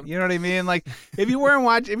was the then. same. You know what I mean? Like if you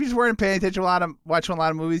just weren't paying attention watching a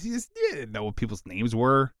lot of movies, you didn't know what people's names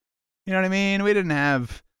were. You know what I mean? We didn't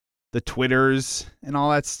have the Twitters and all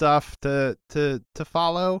that stuff to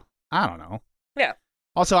follow. I don't know. Yeah.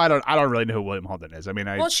 Also, I don't really know who William Holden is. I mean,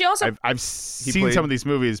 I've seen played- some of these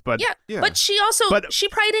movies, but Yeah. But she also, she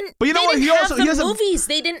probably didn't. But you know they what? didn't He have also- the he has a- movies.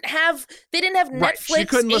 They didn't have Netflix, Right. She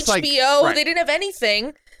couldn't list, like- HBO. right. They didn't have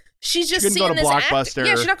anything. She's just couldn't go seeing to this acting. Blockbuster.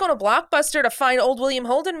 Yeah, she's not going to Blockbuster to find old William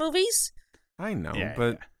Holden movies. I know, Yeah,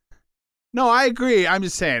 but yeah. No, I agree. I'm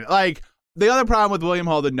just saying, like, the other problem with William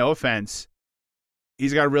Holden, no offense,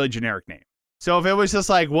 he's got a really generic name. So if it was just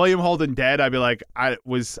like William Holden dead, I'd be like, I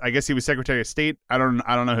guess he was Secretary of State. I don't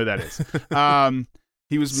know who that is.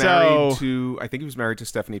 he was married to, I think he was married to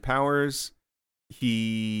Stephanie Powers.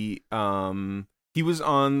 He was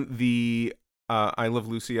on the I Love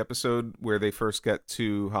Lucy episode where they first get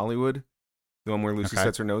to Hollywood, the one where Lucy Okay.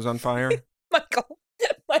 sets her nose on fire. Michael.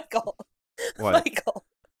 What? Michael.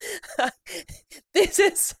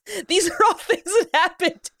 These are all things that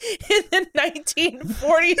happened in the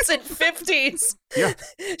 1940s and 50s. Yeah.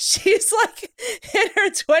 She's like in her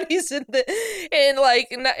 20s in the Right.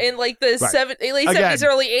 late Again. 70s,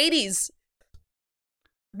 early 80s.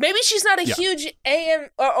 Maybe she's not a Yeah. huge AM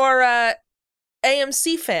or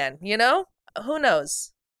AMC fan, you know? Who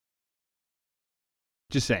knows?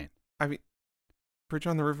 Just saying. I mean, Bridge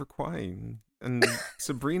on the River Kwai and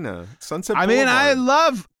Sabrina, Sunset I mean,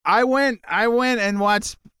 Boulevard. I went and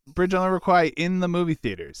watched Bridge on the River Kwai in the movie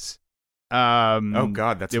theaters. Oh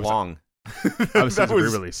God, that's it was- long. I was That a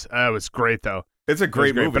re-release. It was great though. It's a It was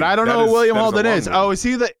great movie, but I don't That know who is- William that a Holden long is. movie. Oh,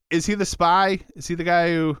 is he the spy? Is he the guy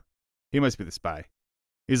who? He must be the spy.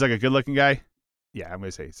 He's like a good-looking guy. Yeah, I'm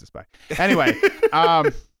gonna say he's the spy. Anyway,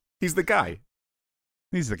 he's the guy.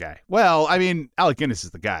 He's the guy. Well, I mean, Alec Guinness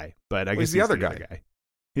is the guy, but I guess he's the other guy.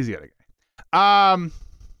 He's the other guy.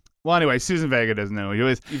 Well, anyway, Susan Vega doesn't know who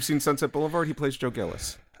he is. You've seen Sunset Boulevard? He plays Joe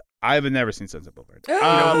Gillis. I have never seen Sunset Boulevard. You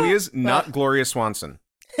know who he is? Not Gloria Swanson.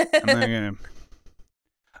 I'm not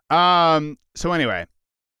gonna.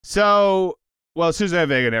 Well, Susan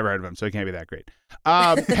Vega never heard of him, so it can't be that great.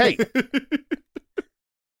 Hey,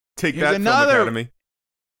 take that, Film Academy.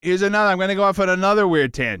 Here's another. I'm going to go off on another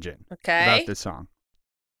weird tangent about this song.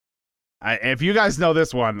 If you guys know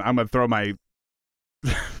this one, I'm going to throw my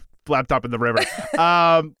laptop in the river.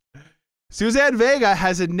 Suzanne Vega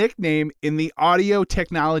has a nickname in the audio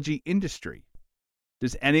technology industry.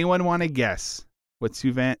 Does anyone want to guess what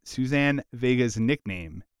Suzanne Vega's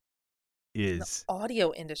nickname is? The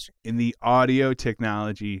audio industry. In the audio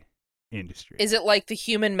technology industry. Is it like the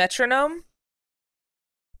human metronome?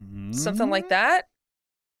 Something like that?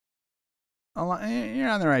 You're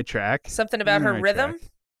on the right track. Something about her rhythm?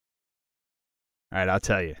 All right, I'll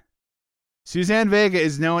tell you. Suzanne Vega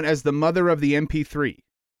is known as the mother of the MP3.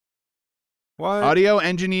 What? Audio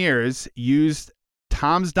engineers used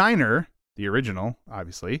Tom's Diner, the original,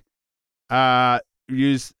 obviously,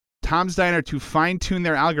 used Tom's Diner to fine-tune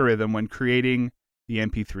their algorithm when creating the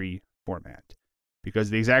MP3 format. Because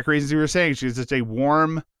the exact reasons you were saying, she has such a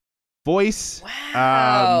warm voice.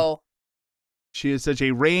 Wow. She has such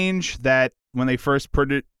a range that when they first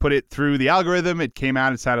put it through the algorithm, it came out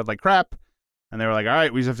and sounded like crap. And they were like, all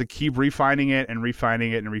right, we just have to keep refining it and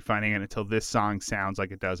refining it and refining it until this song sounds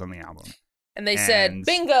like it does on the album. And they said,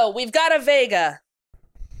 bingo, we've got a Vega.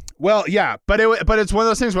 Well, yeah, but it's one of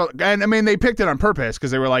those things. Well, and I mean, they picked it on purpose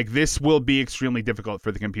because they were like, this will be extremely difficult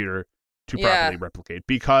for the computer to properly replicate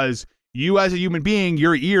because you as a human being,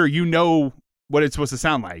 your ear, you know what it's supposed to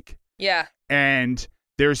sound like. Yeah. And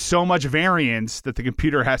there's so much variance that the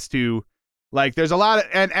computer has to, like, there's a lot of,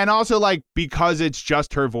 and also like, because it's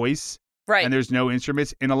just her voice. Right. And there's no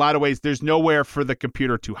instruments. In a lot of ways, there's nowhere for the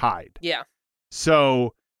computer to hide. Yeah.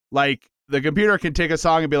 So, like, the computer can take a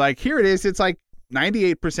song and be like, here it is. It's like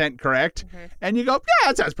 98% correct. Mm-hmm. And you go, yeah,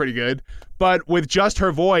 that sounds pretty good. But with just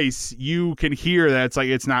her voice, you can hear that it's like,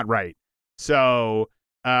 it's not right. So,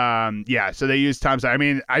 so they used Tom's. I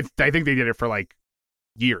mean, I think they did it for like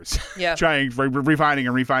years. Yeah. Trying, refining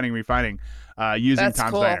and refining, using That's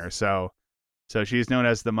Tom's cool. Diner. So she's known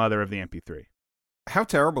as the mother of the MP3. How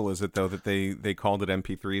terrible is it, though, that they called it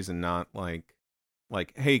MP3s and not like,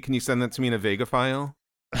 hey, can you send that to me in a Vega file?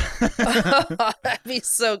 That'd be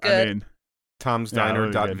so good. I mean, Tom's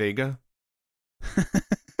Diner.Vega.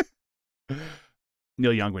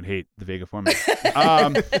 Neil Young would hate the Vega format.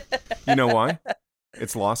 You know why?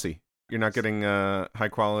 It's lossy. You're not getting high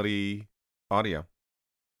quality audio.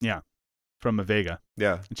 Yeah, from a Vega.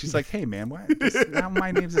 Yeah. And she's like, hey, man, why now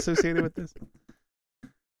my name's associated with this?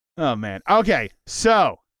 Oh, man. Okay,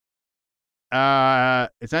 so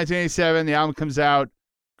it's 1987. The album comes out.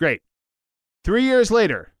 Great. 3 years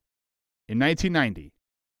later, in 1990,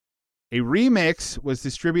 a remix was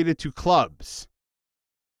distributed to clubs.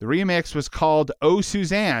 The remix was called Oh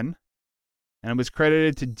Suzanne, and it was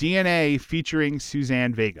credited to DNA featuring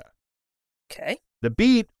Suzanne Vega. Okay. The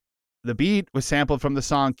beat was sampled from the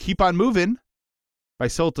song Keep On Movin' by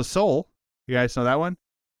Soul to Soul. You guys know that one?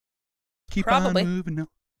 Keep Probably. on moving, no.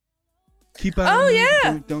 Keep on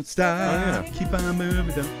moving, don't stop. Oh, yeah. Keep on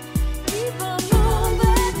moving, don't. Keep on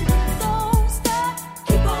moving, don't stop.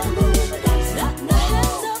 Keep on moving, don't stop. No,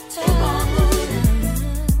 keep on moving.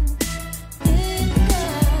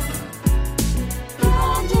 Keep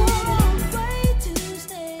on your way to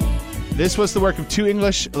stay. This was the work of two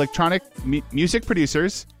English electronic music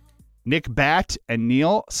producers, Nick Batt and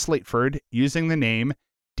Neil Slateford, using the name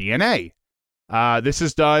DNA. This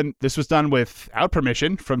was done without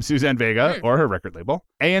permission from Suzanne Vega or her record label.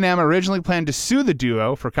 A&M originally planned to sue the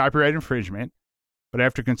duo for copyright infringement, but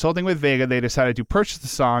after consulting with Vega, they decided to purchase the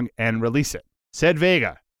song and release it. Said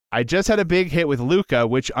Vega, I just had a big hit with Luca,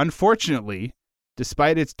 which unfortunately,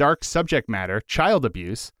 despite its dark subject matter, child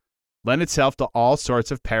abuse, lent itself to all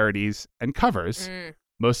sorts of parodies and covers,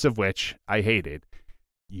 most of which I hated.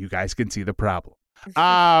 You guys can see the problem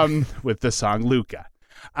with the song Luca.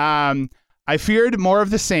 I feared more of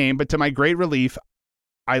the same, but to my great relief,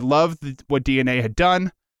 I loved what DNA had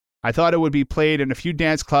done. I thought it would be played in a few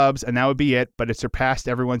dance clubs, and that would be it, but it surpassed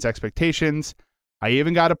everyone's expectations. I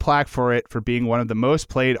even got a plaque for it for being one of the most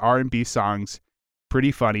played R&B songs.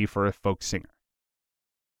 Pretty funny for a folk singer.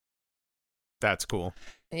 That's cool.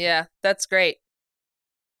 Yeah, that's great.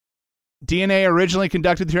 DNA originally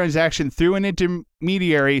conducted the transaction through an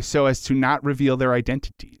intermediary so as to not reveal their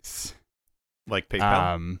identities. Like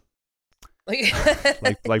PayPal? Like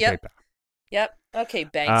Yep. PayPal. Yep. Okay,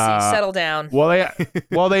 Banksy, settle down.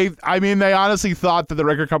 They honestly thought that the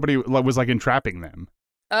record company was like entrapping them.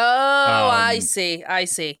 Oh, I see.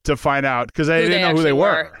 To find out, because they didn't know who they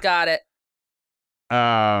were. Got it.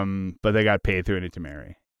 But they got paid through an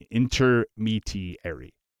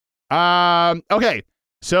intermediary. Okay.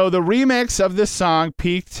 So the remix of this song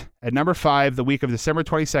peaked at number 5 the week of December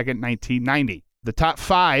 22nd, 1990. The top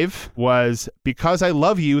 5 was Because I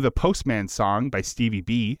Love You, the Postman song by Stevie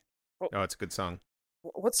B. Oh, it's a good song.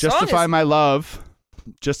 What song Justify is... My Love.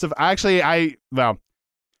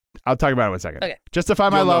 I'll talk about it in 1 second. Okay. Justify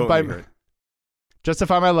My Love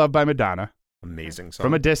by Madonna. Amazing song.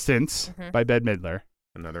 From a Distance by Bette Midler.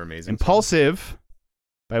 Another amazing Impulsive song.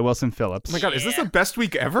 by Wilson Phillips. Oh my God, is this the best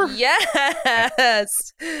week ever?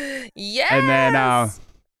 Yes. And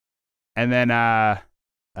then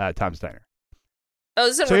Tom Steiner. Oh,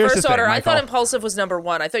 this is in reverse order. I thought Impulsive was number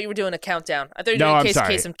 1. I thought you were doing a countdown. I thought you were doing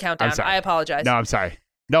Case and Countdown. I apologize. No, I'm sorry.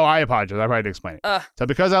 No, I apologize. I probably didn't explain it. So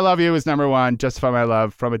Because I Love You is number 1, Justify My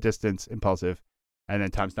Love, From a Distance, Impulsive, and then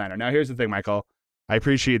Tom Steiner. Now, here's the thing, Michael. I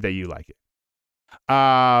appreciate that you like it.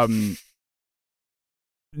 I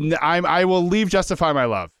will leave Justify My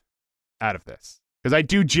Love out of this because I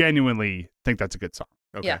do genuinely think that's a good song.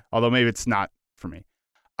 Okay. Yeah. Although maybe it's not for me.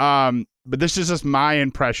 But this is just my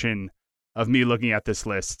impression of me looking at this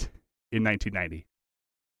list in 1990.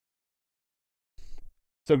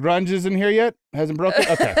 So grunge isn't here yet? Hasn't broken?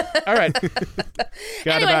 Okay. All right.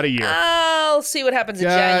 Got about a year. I'll see what happens in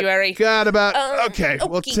January. Got about, okay.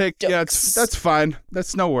 We'll take, that's fine.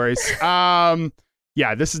 That's no worries.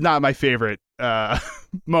 This is not my favorite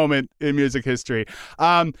moment in music history.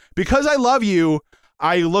 Because I Love You,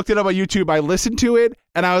 I looked it up on YouTube, I listened to it,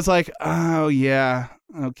 and I was like, oh yeah,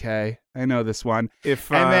 okay. I know this one.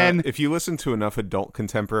 If you listen to enough adult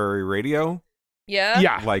contemporary radio,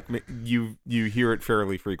 like you hear it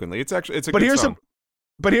fairly frequently. It's a good song.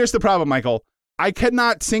 But here's the problem, Michael. I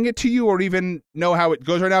cannot sing it to you or even know how it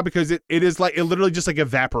goes right now because it is like it literally just like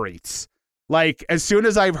evaporates. Like as soon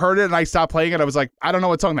as I've heard it and I stopped playing it, I was like, I don't know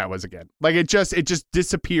what song that was again. Like it just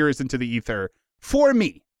disappears into the ether for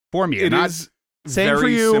me. It is same for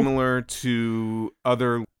very you. Similar to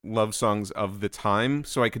other love songs of the time.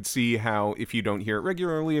 So I could see how if you don't hear it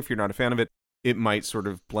regularly, if you're not a fan of it, it might sort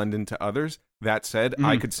of blend into others. That said,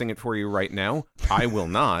 I could sing it for you right now. I will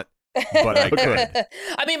not, but I could.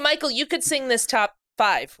 I mean, Michael, you could sing this top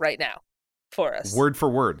 5 right now for us. Word for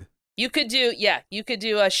word. You could do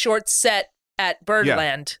a short set at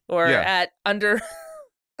Birdland or at under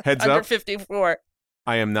Heads under up, 54.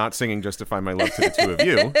 I am not singing Justify My Love to the two of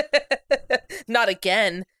you. Not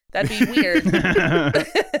again. That'd be weird.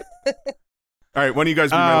 All right, when do you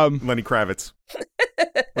guys be Lenny Kravitz?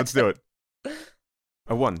 Let's do it.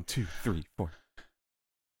 1, 2, 3, 4.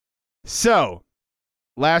 So,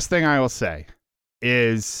 last thing I will say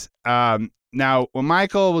is, now when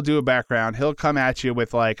Michael will do a background, he'll come at you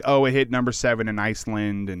with like, oh, it hit number 7 in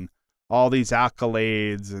Iceland and all these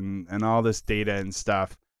accolades and all this data and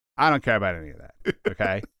stuff. I don't care about any of that.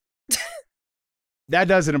 Okay. That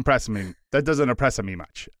doesn't impress me. That doesn't impress me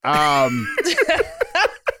much.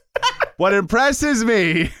 What impresses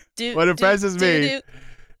me is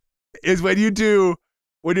when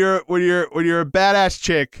you're a badass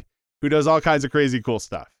chick who does all kinds of crazy cool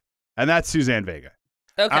stuff. And that's Suzanne Vega.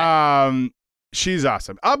 Okay. She's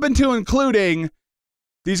awesome. Up until including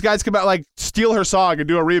these guys come out like steal her song and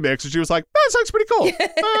do a remix, and she was like, that song's pretty cool.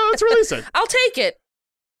 Let's release it. I'll take it.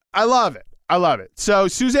 I love it. So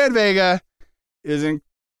Suzanne Vega is an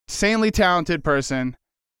insanely talented person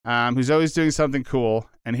who's always doing something cool.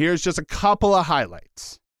 And here's just a couple of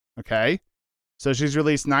highlights. Okay. So she's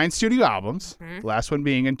released 9 studio albums, the last one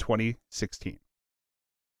being in 2016.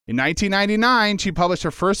 In 1999, she published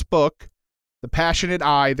her first book, The Passionate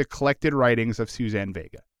Eye, The Collected Writings of Suzanne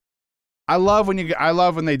Vega. I love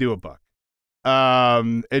when they do a book.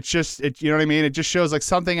 It's just, you know what I mean? It just shows like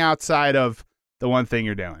something outside of the one thing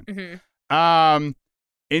you're doing. Mm-hmm.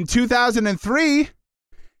 In 2003,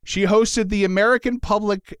 she hosted the American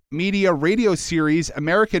Public Media radio series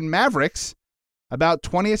American Mavericks about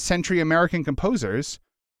 20th century American composers,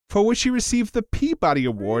 for which she received the Peabody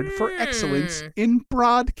Award for excellence in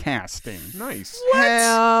broadcasting. Nice. What?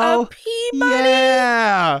 Hell a Peabody?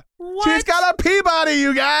 Yeah. What? She's got a Peabody,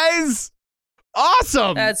 you guys.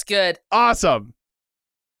 Awesome. That's good. Awesome.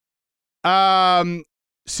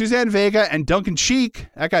 Suzanne Vega and Duncan Sheik.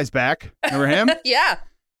 That guy's back. Remember him? Yeah.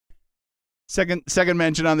 Second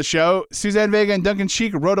mention on the show. Suzanne Vega and Duncan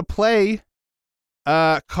Sheik wrote a play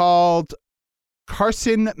called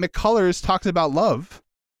Carson McCullers Talks About Love,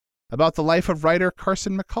 about the life of writer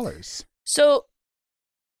Carson McCullers. So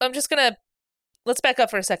let's back up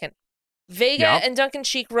for a second. Vega Yep. and Duncan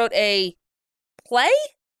Sheik wrote a play,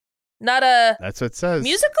 not a That's what it says.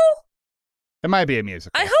 musical. It might be a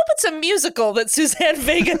musical. I hope it's a musical that Suzanne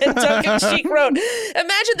Vega and Duncan Sheik wrote.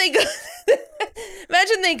 Imagine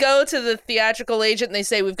they go to the theatrical agent and they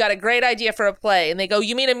say, "We've got a great idea for a play," and they go,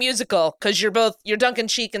 "You mean a musical? Because you're Duncan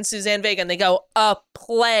Sheik and Suzanne Vega." And they go, "A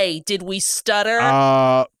play? Did we stutter?"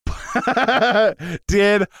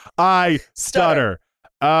 Did I stutter?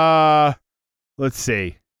 Let's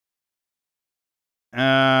see.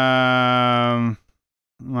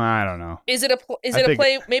 I don't know. Is it a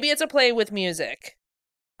play? Maybe it's a play with music.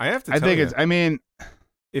 I have to I tell think you, it's. I mean,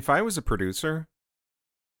 if I was a producer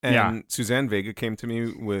and Yeah. Suzanne Vega came to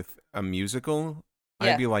me with a musical,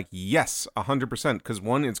 Yeah. I'd be like, yes, 100%. Because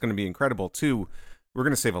one, it's going to be incredible. Two, we're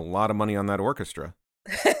going to save a lot of money on that orchestra.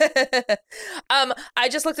 I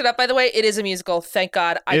just looked it up, by the way. It is a musical. Thank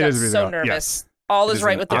God. I It got is a so musical, nervous. yes. All It is is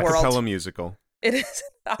right an with the acapella world. musical. It is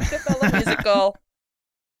an acapella musical.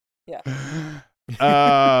 Yeah.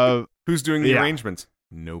 Who's doing the Yeah. arrangements?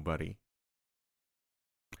 Nobody.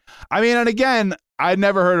 I mean, and again, I'd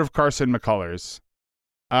never heard of Carson McCullers.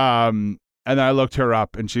 And then I looked her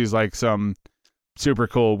up, and she's like some super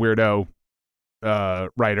cool weirdo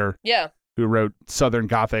writer Yeah. who wrote Southern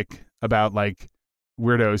Gothic about like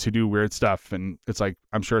weirdos who do weird stuff, and it's like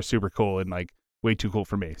I'm sure super cool and like way too cool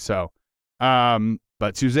for me. So,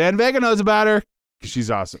 but Suzanne Vega knows about her because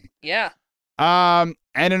she's awesome. Yeah. And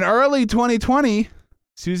in early 2020,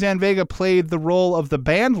 Suzanne Vega played the role of the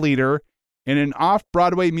band leader in an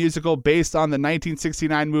off-Broadway musical based on the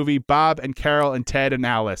 1969 movie Bob and Carol and Ted and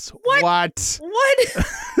Alice. What? What?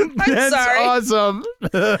 I'm That's sorry. awesome.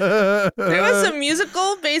 There was a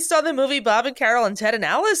musical based on the movie Bob and Carol and Ted and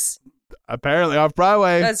Alice. Apparently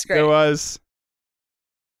off-Broadway. That's great. There was.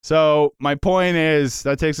 So my point is,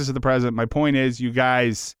 that takes us to the present. My point is, you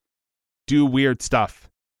guys do weird stuff.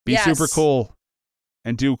 Be Yes. super cool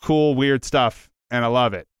and do cool, weird stuff. And I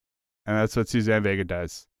love it. And that's what Suzanne Vega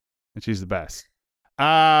does. And she's the best.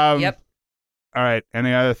 Yep. All right.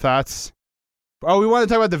 Any other thoughts? Oh, we want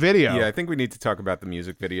to talk about the video. Yeah, I think we need to talk about the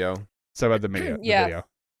music video Let's talk about the video. Yeah. The video.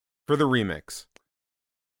 for the remix.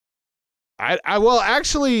 I will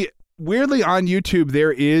actually, weirdly, on YouTube,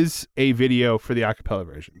 there is a video for the acapella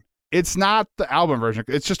version. It's not the album version.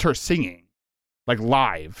 It's just her singing, like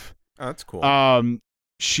live. Oh, that's cool.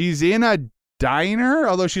 She's in a diner,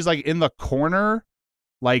 although she's like in the corner,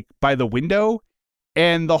 like by the window.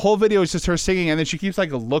 And the whole video is just her singing. And then she keeps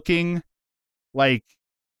like looking like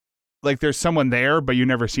there's someone there, but you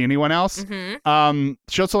never see anyone else. Mm-hmm.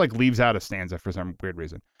 She also like leaves out a stanza for some weird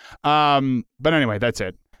reason. But anyway, that's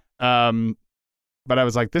it. But I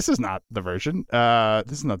was like, this is not the version. But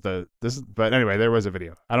anyway, there was a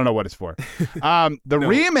video. I don't know what it's for. The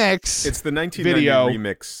remix. It's the 1990 video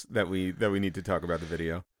remix that we need to talk about the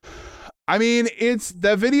video. I mean,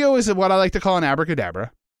 the video is what I like to call an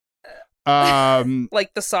abracadabra.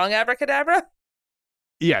 Like the song Abracadabra?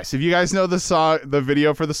 Yes, if you guys know the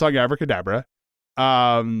video for the song Abracadabra,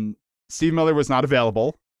 Steve Miller was not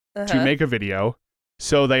available to make a video,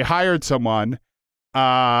 so they hired someone,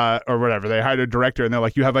 or whatever. They hired a director, and they're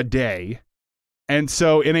like, "You have a day." And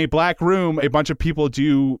so, in a black room, a bunch of people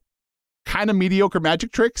do kind of mediocre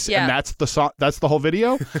magic tricks, Yeah. and that's the song. That's the whole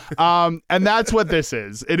video, and that's what this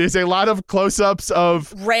is. It is a lot of close-ups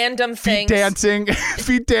of Random feet things.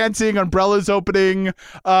 dancing, umbrellas opening,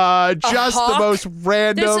 just the hawk? most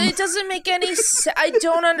random. It doesn't make any sense. I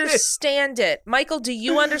don't understand it. Michael, do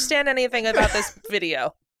you understand anything about this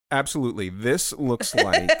video? Absolutely. This looks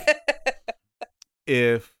like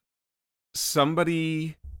if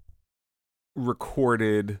somebody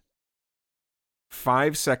recorded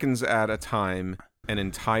 5 seconds at a time an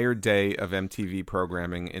entire day of MTV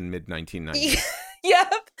programming in mid-1990s.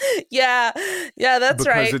 Yep. Yeah, that's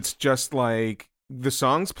right. Because it's just like the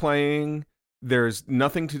song's playing, there's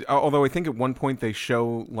nothing to, although I think at one point they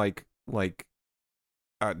show like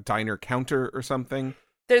a diner counter or something.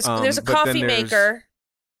 There's a but then coffee maker.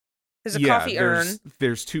 There's a coffee urn.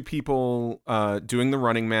 There's two people doing the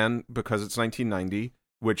Running Man because it's 1990,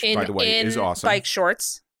 which by the way is awesome. Bike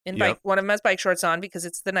shorts. Yep. One of them has bike shorts on because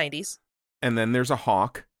it's the 90s. And then there's a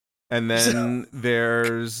hawk, and then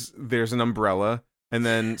there's an umbrella, and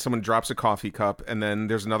then someone drops a coffee cup, and then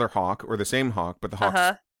there's another hawk, or the same hawk, but the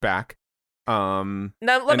hawk's back. Now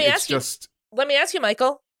let me ask you,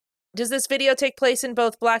 Michael. Does this video take place in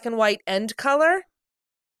both black and white and color?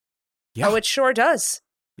 Yeah. Oh, it sure does.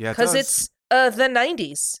 Yeah, because it's the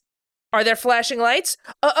 90s. Are there flashing lights?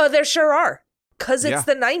 There sure are. Because it's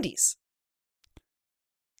the 90s.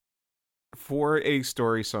 For a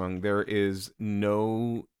story song, there is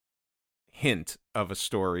no hint of a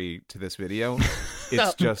story to this video.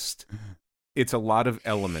 It's just it's a lot of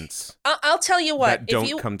elements I'll tell you what. that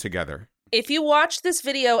don't come together. If you watch this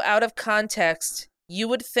video out of context, you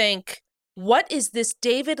would think, what is this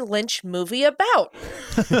David Lynch movie about?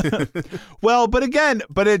 Well, but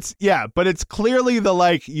it's clearly the,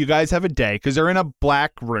 like, you guys have a day because they're in a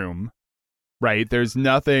black room, right? There's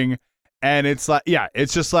nothing. And it's like, yeah,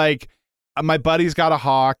 it's just like, my buddy's got a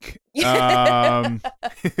hawk.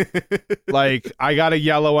 Like, I got a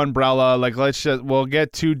yellow umbrella. Like, we'll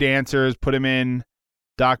get 2 dancers, put them in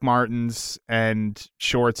Doc Martens and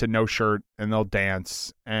shorts and no shirt, and they'll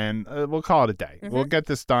dance, and we'll call it a day. We'll get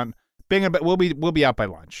this done. Bing and we'll be out by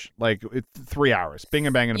lunch. Like, it's 3 hours. Bing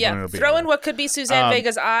and bang and boom. Throw in what could be Suzanne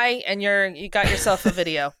Vega's eye, and you got yourself a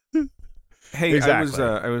video. Hey, exactly.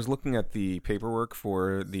 I was looking at the paperwork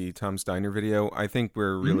for the Tom's Diner video. I think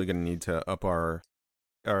we're really going to need to up our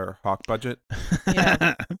hawk budget.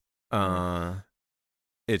 Yeah.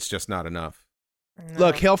 It's just not enough. No.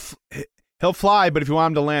 Look, he'll fly, but if you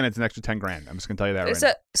want him to land, it's an extra $10,000. I'm just gonna tell you that there's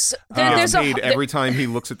paid every time he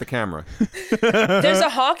looks at the camera. There's a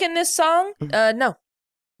hawk in this song. No,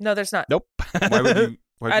 there's not. Nope. Why would you?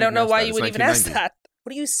 I don't know why you would even ask that.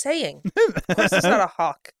 What are you saying? Of course, it's not a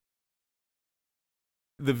hawk.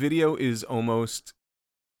 The video is almost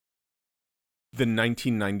the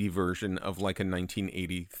 1990 version of like a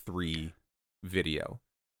 1983 video.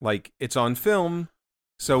 Like, it's on film,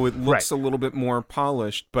 so it looks a little bit more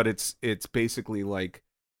polished, but it's basically like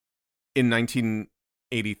in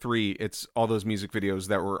 1983, it's all those music videos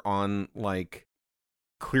that were on, like,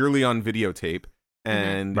 clearly on videotape,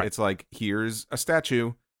 and it's like, here's a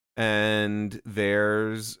statue, and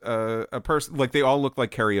there's a person. Like, they all look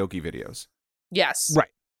like karaoke videos. Yes. Right.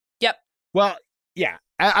 Yep. Well, yeah.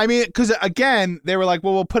 I mean, because again, they were like,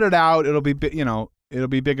 well, we'll put it out. It'll be, it'll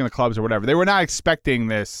be big in the clubs or whatever. They were not expecting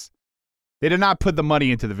this. They did not put the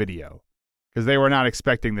money into the video because they were not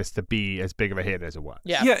expecting this to be as big of a hit as it was.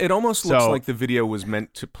 Yeah. Yeah. It almost looks like the video was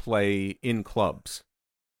meant to play in clubs.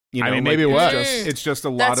 You know, I mean, maybe it was. It's just a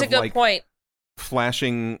lot That's of a good like point.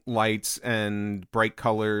 flashing lights and bright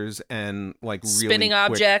colors and like really Spinning quick,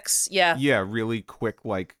 objects. Yeah. Yeah, really quick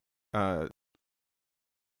like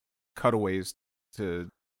cutaways to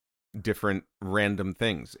different random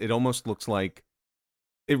things. It almost looks like,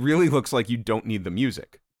 it really looks like you don't need the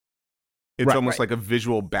music. It's almost like a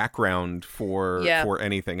visual background for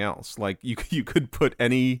anything else. Like you could put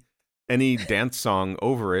any dance song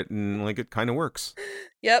over it and like it kind of works.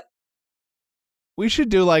 Yep. We should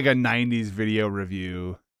do like a 90s video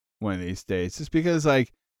review one of these days, just because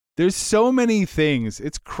like there's so many things.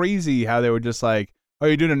 It's crazy how they were just like, oh,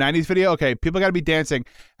 you're doing a 90s video? Okay, people got to be dancing,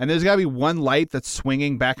 and there's got to be one light that's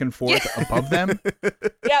swinging back and forth above them.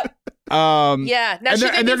 Yep. Yeah. Now,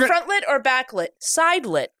 should they be front lit or back lit? Side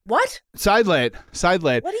lit. What? Side lit.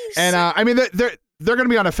 What are you saying? And I mean, they're going to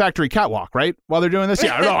be on a factory catwalk, right? While they're doing this?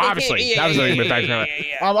 Yeah, no, obviously. Obviously, they're going to be factory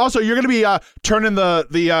catwalk. Also, you're going to be turning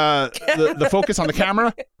the focus on the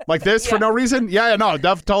camera like this for no reason? Yeah, no,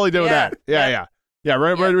 totally doing that. Yeah.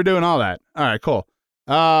 We're doing all that. All right, cool.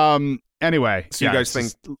 Anyway, so you guys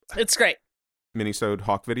think it's great? Minisode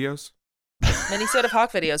Hawk videos? Minisode of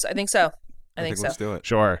Hawk videos. I think so. I think so. Let's do it.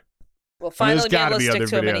 Sure. We'll finally be able to stick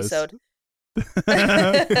to a minisode.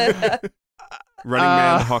 Running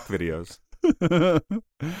Man Hawk videos.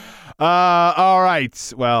 All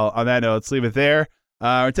right. Well, on that note, let's leave it there.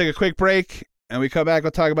 We'll take a quick break, and we come back.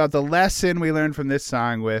 We'll talk about the lesson we learned from this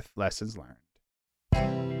song with Lessons Learned.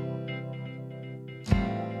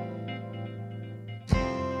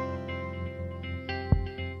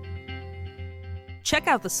 Check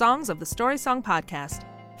out the songs of the Story Song Podcast.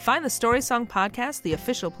 Find the Story Song Podcast, the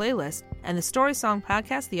official playlist, and the Story Song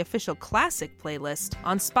Podcast, the official classic playlist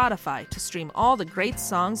on Spotify to stream all the great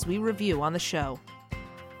songs we review on the show.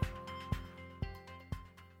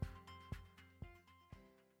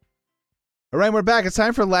 All right, we're back. It's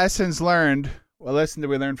time for Lessons Learned. What lesson did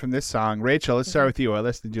we learn from this song? Rachel, let's start with you. What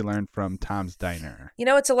lesson did you learn from Tom's Diner? You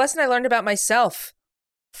know, it's a lesson I learned about myself.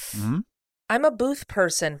 Mm-hmm. I'm a booth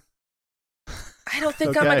person. I don't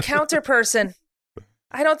think I'm a counter person.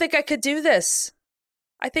 I don't think I could do this.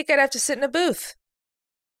 I think I'd have to sit in a booth.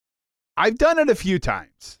 I've done it a few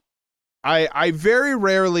times. I very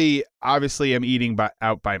rarely, obviously, am eating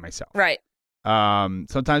out by myself. Right.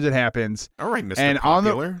 Sometimes it happens. All right, Mr. And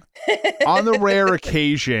Popular. on the rare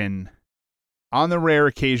occasion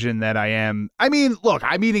that I am, I mean, look,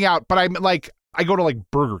 I'm eating out, but I'm like, I go to like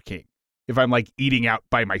Burger King if I'm like eating out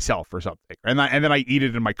by myself or something, and then I eat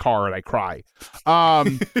it in my car and I cry.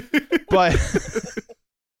 But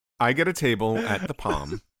I get a table at the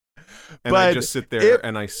Palm, and I just sit there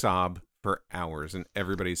and I sob for hours, and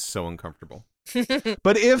everybody's so uncomfortable.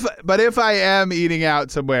 But if I am eating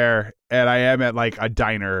out somewhere and I am at like a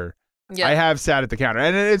diner, I have sat at the counter,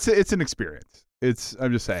 and it's an experience.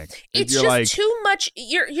 I'm just saying. It's you're just like, too much.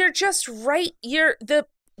 You're just right.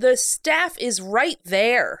 The staff is right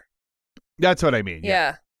there. That's what I mean.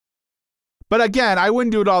 Yeah. But again, I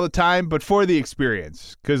wouldn't do it all the time, but for the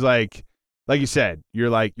experience, because like you said, you're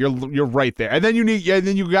right there, and then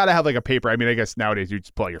you got to have like a paper. I mean, I guess nowadays you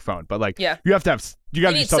just pull out your phone, but like you got to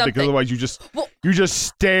do something, because otherwise you just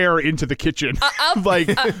stare into the kitchen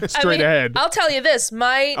straight ahead. I'll tell you this: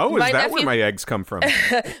 my that nephew, where my eggs come from?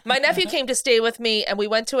 My nephew came to stay with me, and we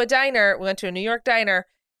went to a diner. We went to a New York diner,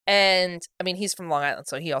 and I mean he's from Long Island,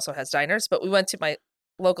 so he also has diners. But we went to my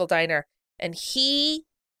local diner, and he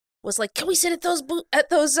was like, "Can we sit at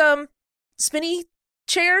those spinny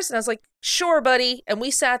chairs?" And I was like, "Sure, buddy." And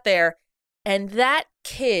we sat there, and that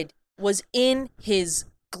kid was in his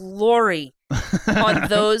glory on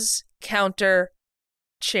those counter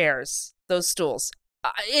chairs, those stools,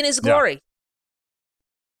 in his glory.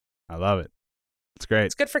 Yeah. I love it. It's great.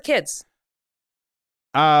 It's good for kids.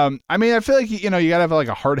 I mean, I feel like you gotta have like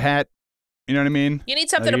a hard hat. You know what I mean? You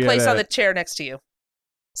need something to place on the chair next to you.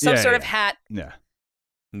 Some sort of hat. Yeah.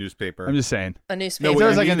 Newspaper. I'm just saying. A newspaper.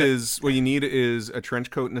 No, what you need is a trench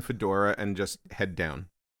coat and a fedora and just head down.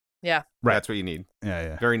 Yeah. Right. That's what you need.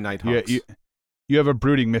 Yeah. Very Nighthawks. You have a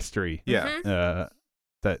brooding mystery. Yeah.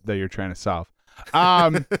 That you're trying to solve.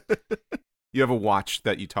 You have a watch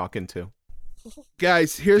that you talk into.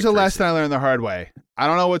 Guys, here's a lesson I learned the hard way. I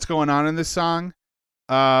don't know what's going on in this song,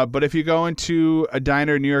 but if you go into a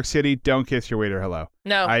diner in New York City, don't kiss your waiter hello.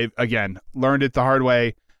 No. I again learned it the hard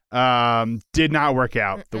way. Did not work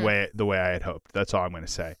out the way I had hoped. That's all I'm going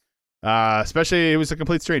to say. Especially it was a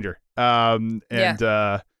complete stranger. Anyway,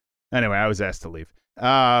 I was asked to leave.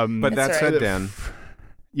 But that said, Dan,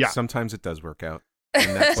 yeah, sometimes it does work out.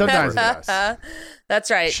 Sometimes it does.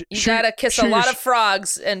 That's right. You gotta kiss a lot of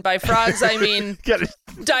frogs, and by frogs I mean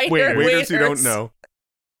diner waiters who don't know.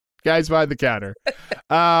 Guys behind the counter.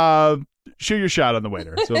 Shoot your shot on the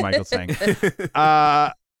waiter. That's what Michael's saying.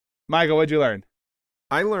 Michael, what'd you learn?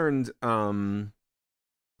 I learned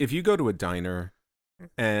if you go to a diner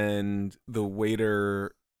and the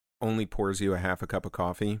waiter only pours you a half a cup of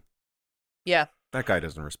coffee, that guy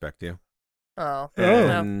doesn't respect you. Oh.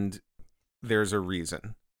 And there's a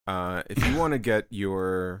reason. If you want to get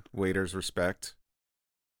your waiter's respect,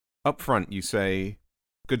 up front you say,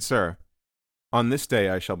 "Good sir, on this day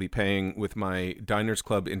I shall be paying with my Diners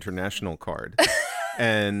Club International card."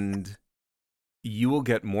 And you will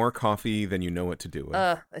get more coffee than you know what to do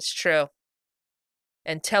with. It's true.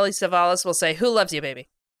 And Telly Savalas will say, "Who loves you, baby?"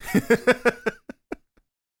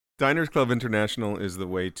 Diners Club International is the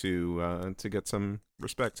way to get some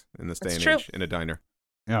respect in this day and age in a diner.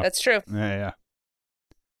 Yeah, that's true. Yeah.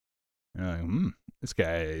 This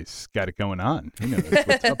guy's got it going on. He knows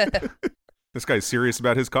what's up. This guy's serious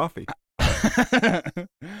about his coffee.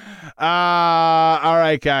 All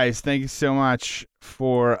right, guys. Thank you so much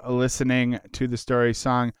for listening to the Story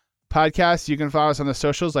Song podcast. You can follow us on the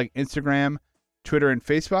socials like Instagram, Twitter, and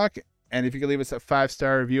Facebook. And if you could leave us a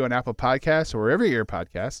 5-star review on Apple Podcasts or wherever you hear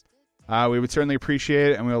podcasts, we would certainly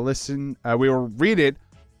appreciate it. And we'll listen. We will read it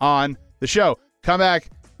on the show. Come back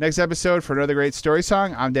next episode for another great story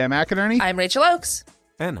song. I'm Dan McInerney. I'm Rachel Oakes.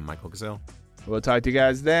 And I'm Michael Gazelle. We'll talk to you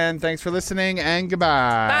guys then. Thanks for listening, and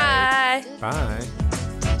goodbye. Bye. Bye.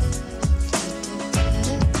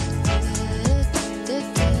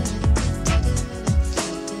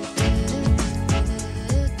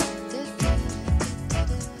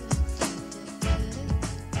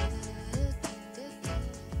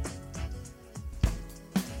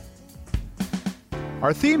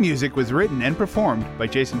 Our theme music was written and performed by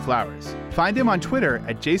Jason Flowers. Find him on Twitter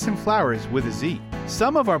at Jason Flowers with a Z.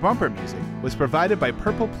 Some of our bumper music was provided by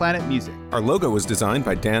Purple Planet Music. Our logo was designed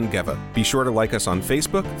by Dan Geva. Be sure to like us on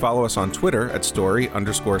Facebook, follow us on Twitter at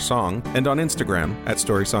story_song, and on Instagram at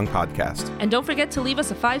storysongpodcast. And don't forget to leave us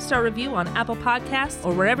a 5-star review on Apple Podcasts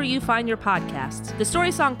or wherever you find your podcasts. The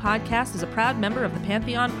Story Song Podcast is a proud member of the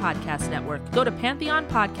Pantheon Podcast Network. Go to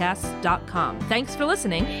pantheonpodcasts.com. Thanks for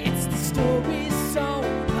listening. It's the Story Song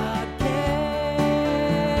Podcast.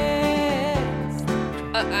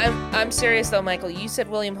 I'm serious though, Michael. You said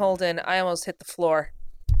William Holden. I almost hit the floor.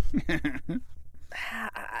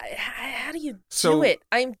 How do you do it?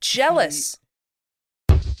 I'm jealous.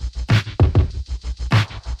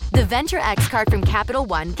 The Venture X card from Capital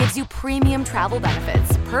One gives you premium travel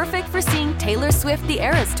benefits, perfect for seeing Taylor Swift the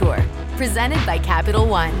Eras Tour. Presented by Capital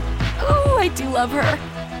One. Ooh, I do love her.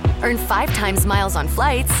 Earn 5 times miles on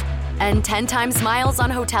flights and 10 times miles on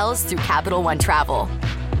hotels through Capital One Travel.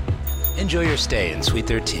 Enjoy your stay in Suite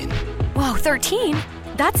 13. Whoa, 13?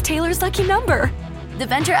 That's Taylor's lucky number. The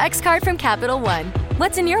Venture X card from Capital One.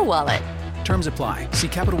 What's in your wallet? Terms apply. See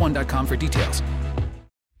CapitalOne.com for details.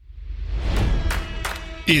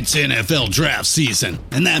 It's NFL draft season,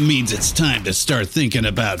 and that means it's time to start thinking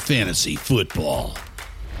about fantasy football.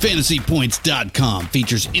 FantasyPoints.com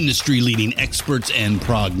features industry-leading experts and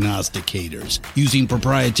prognosticators using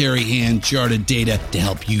proprietary hand-charted data to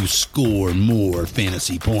help you score more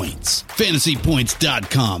fantasy points.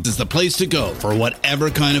 FantasyPoints.com is the place to go for whatever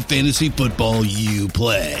kind of fantasy football you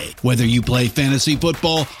play. Whether you play fantasy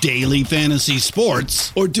football, daily fantasy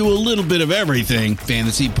sports, or do a little bit of everything,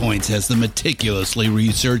 Fantasy Points has the meticulously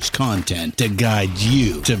researched content to guide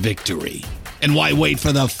you to victory. And why wait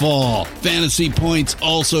for the fall? Fantasy Points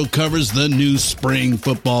also covers the new spring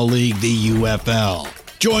football league, the UFL.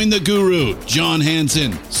 Join the guru, John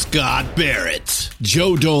Hansen, Scott Barrett,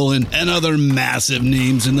 Joe Dolan, and other massive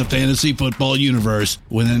names in the fantasy football universe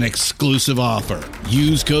with an exclusive offer.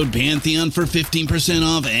 Use code Pantheon for 15%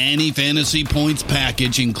 off any Fantasy Points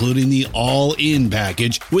package, including the all-in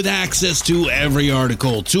package, with access to every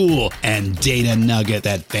article, tool, and data nugget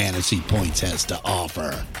that Fantasy Points has to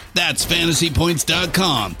offer. That's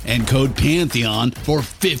FantasyPoints.com and code Pantheon for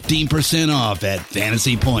 15% off at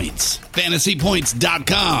Fantasy Points.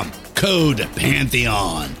 FantasyPoints.com, code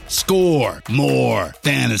Pantheon. Score more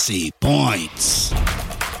fantasy points.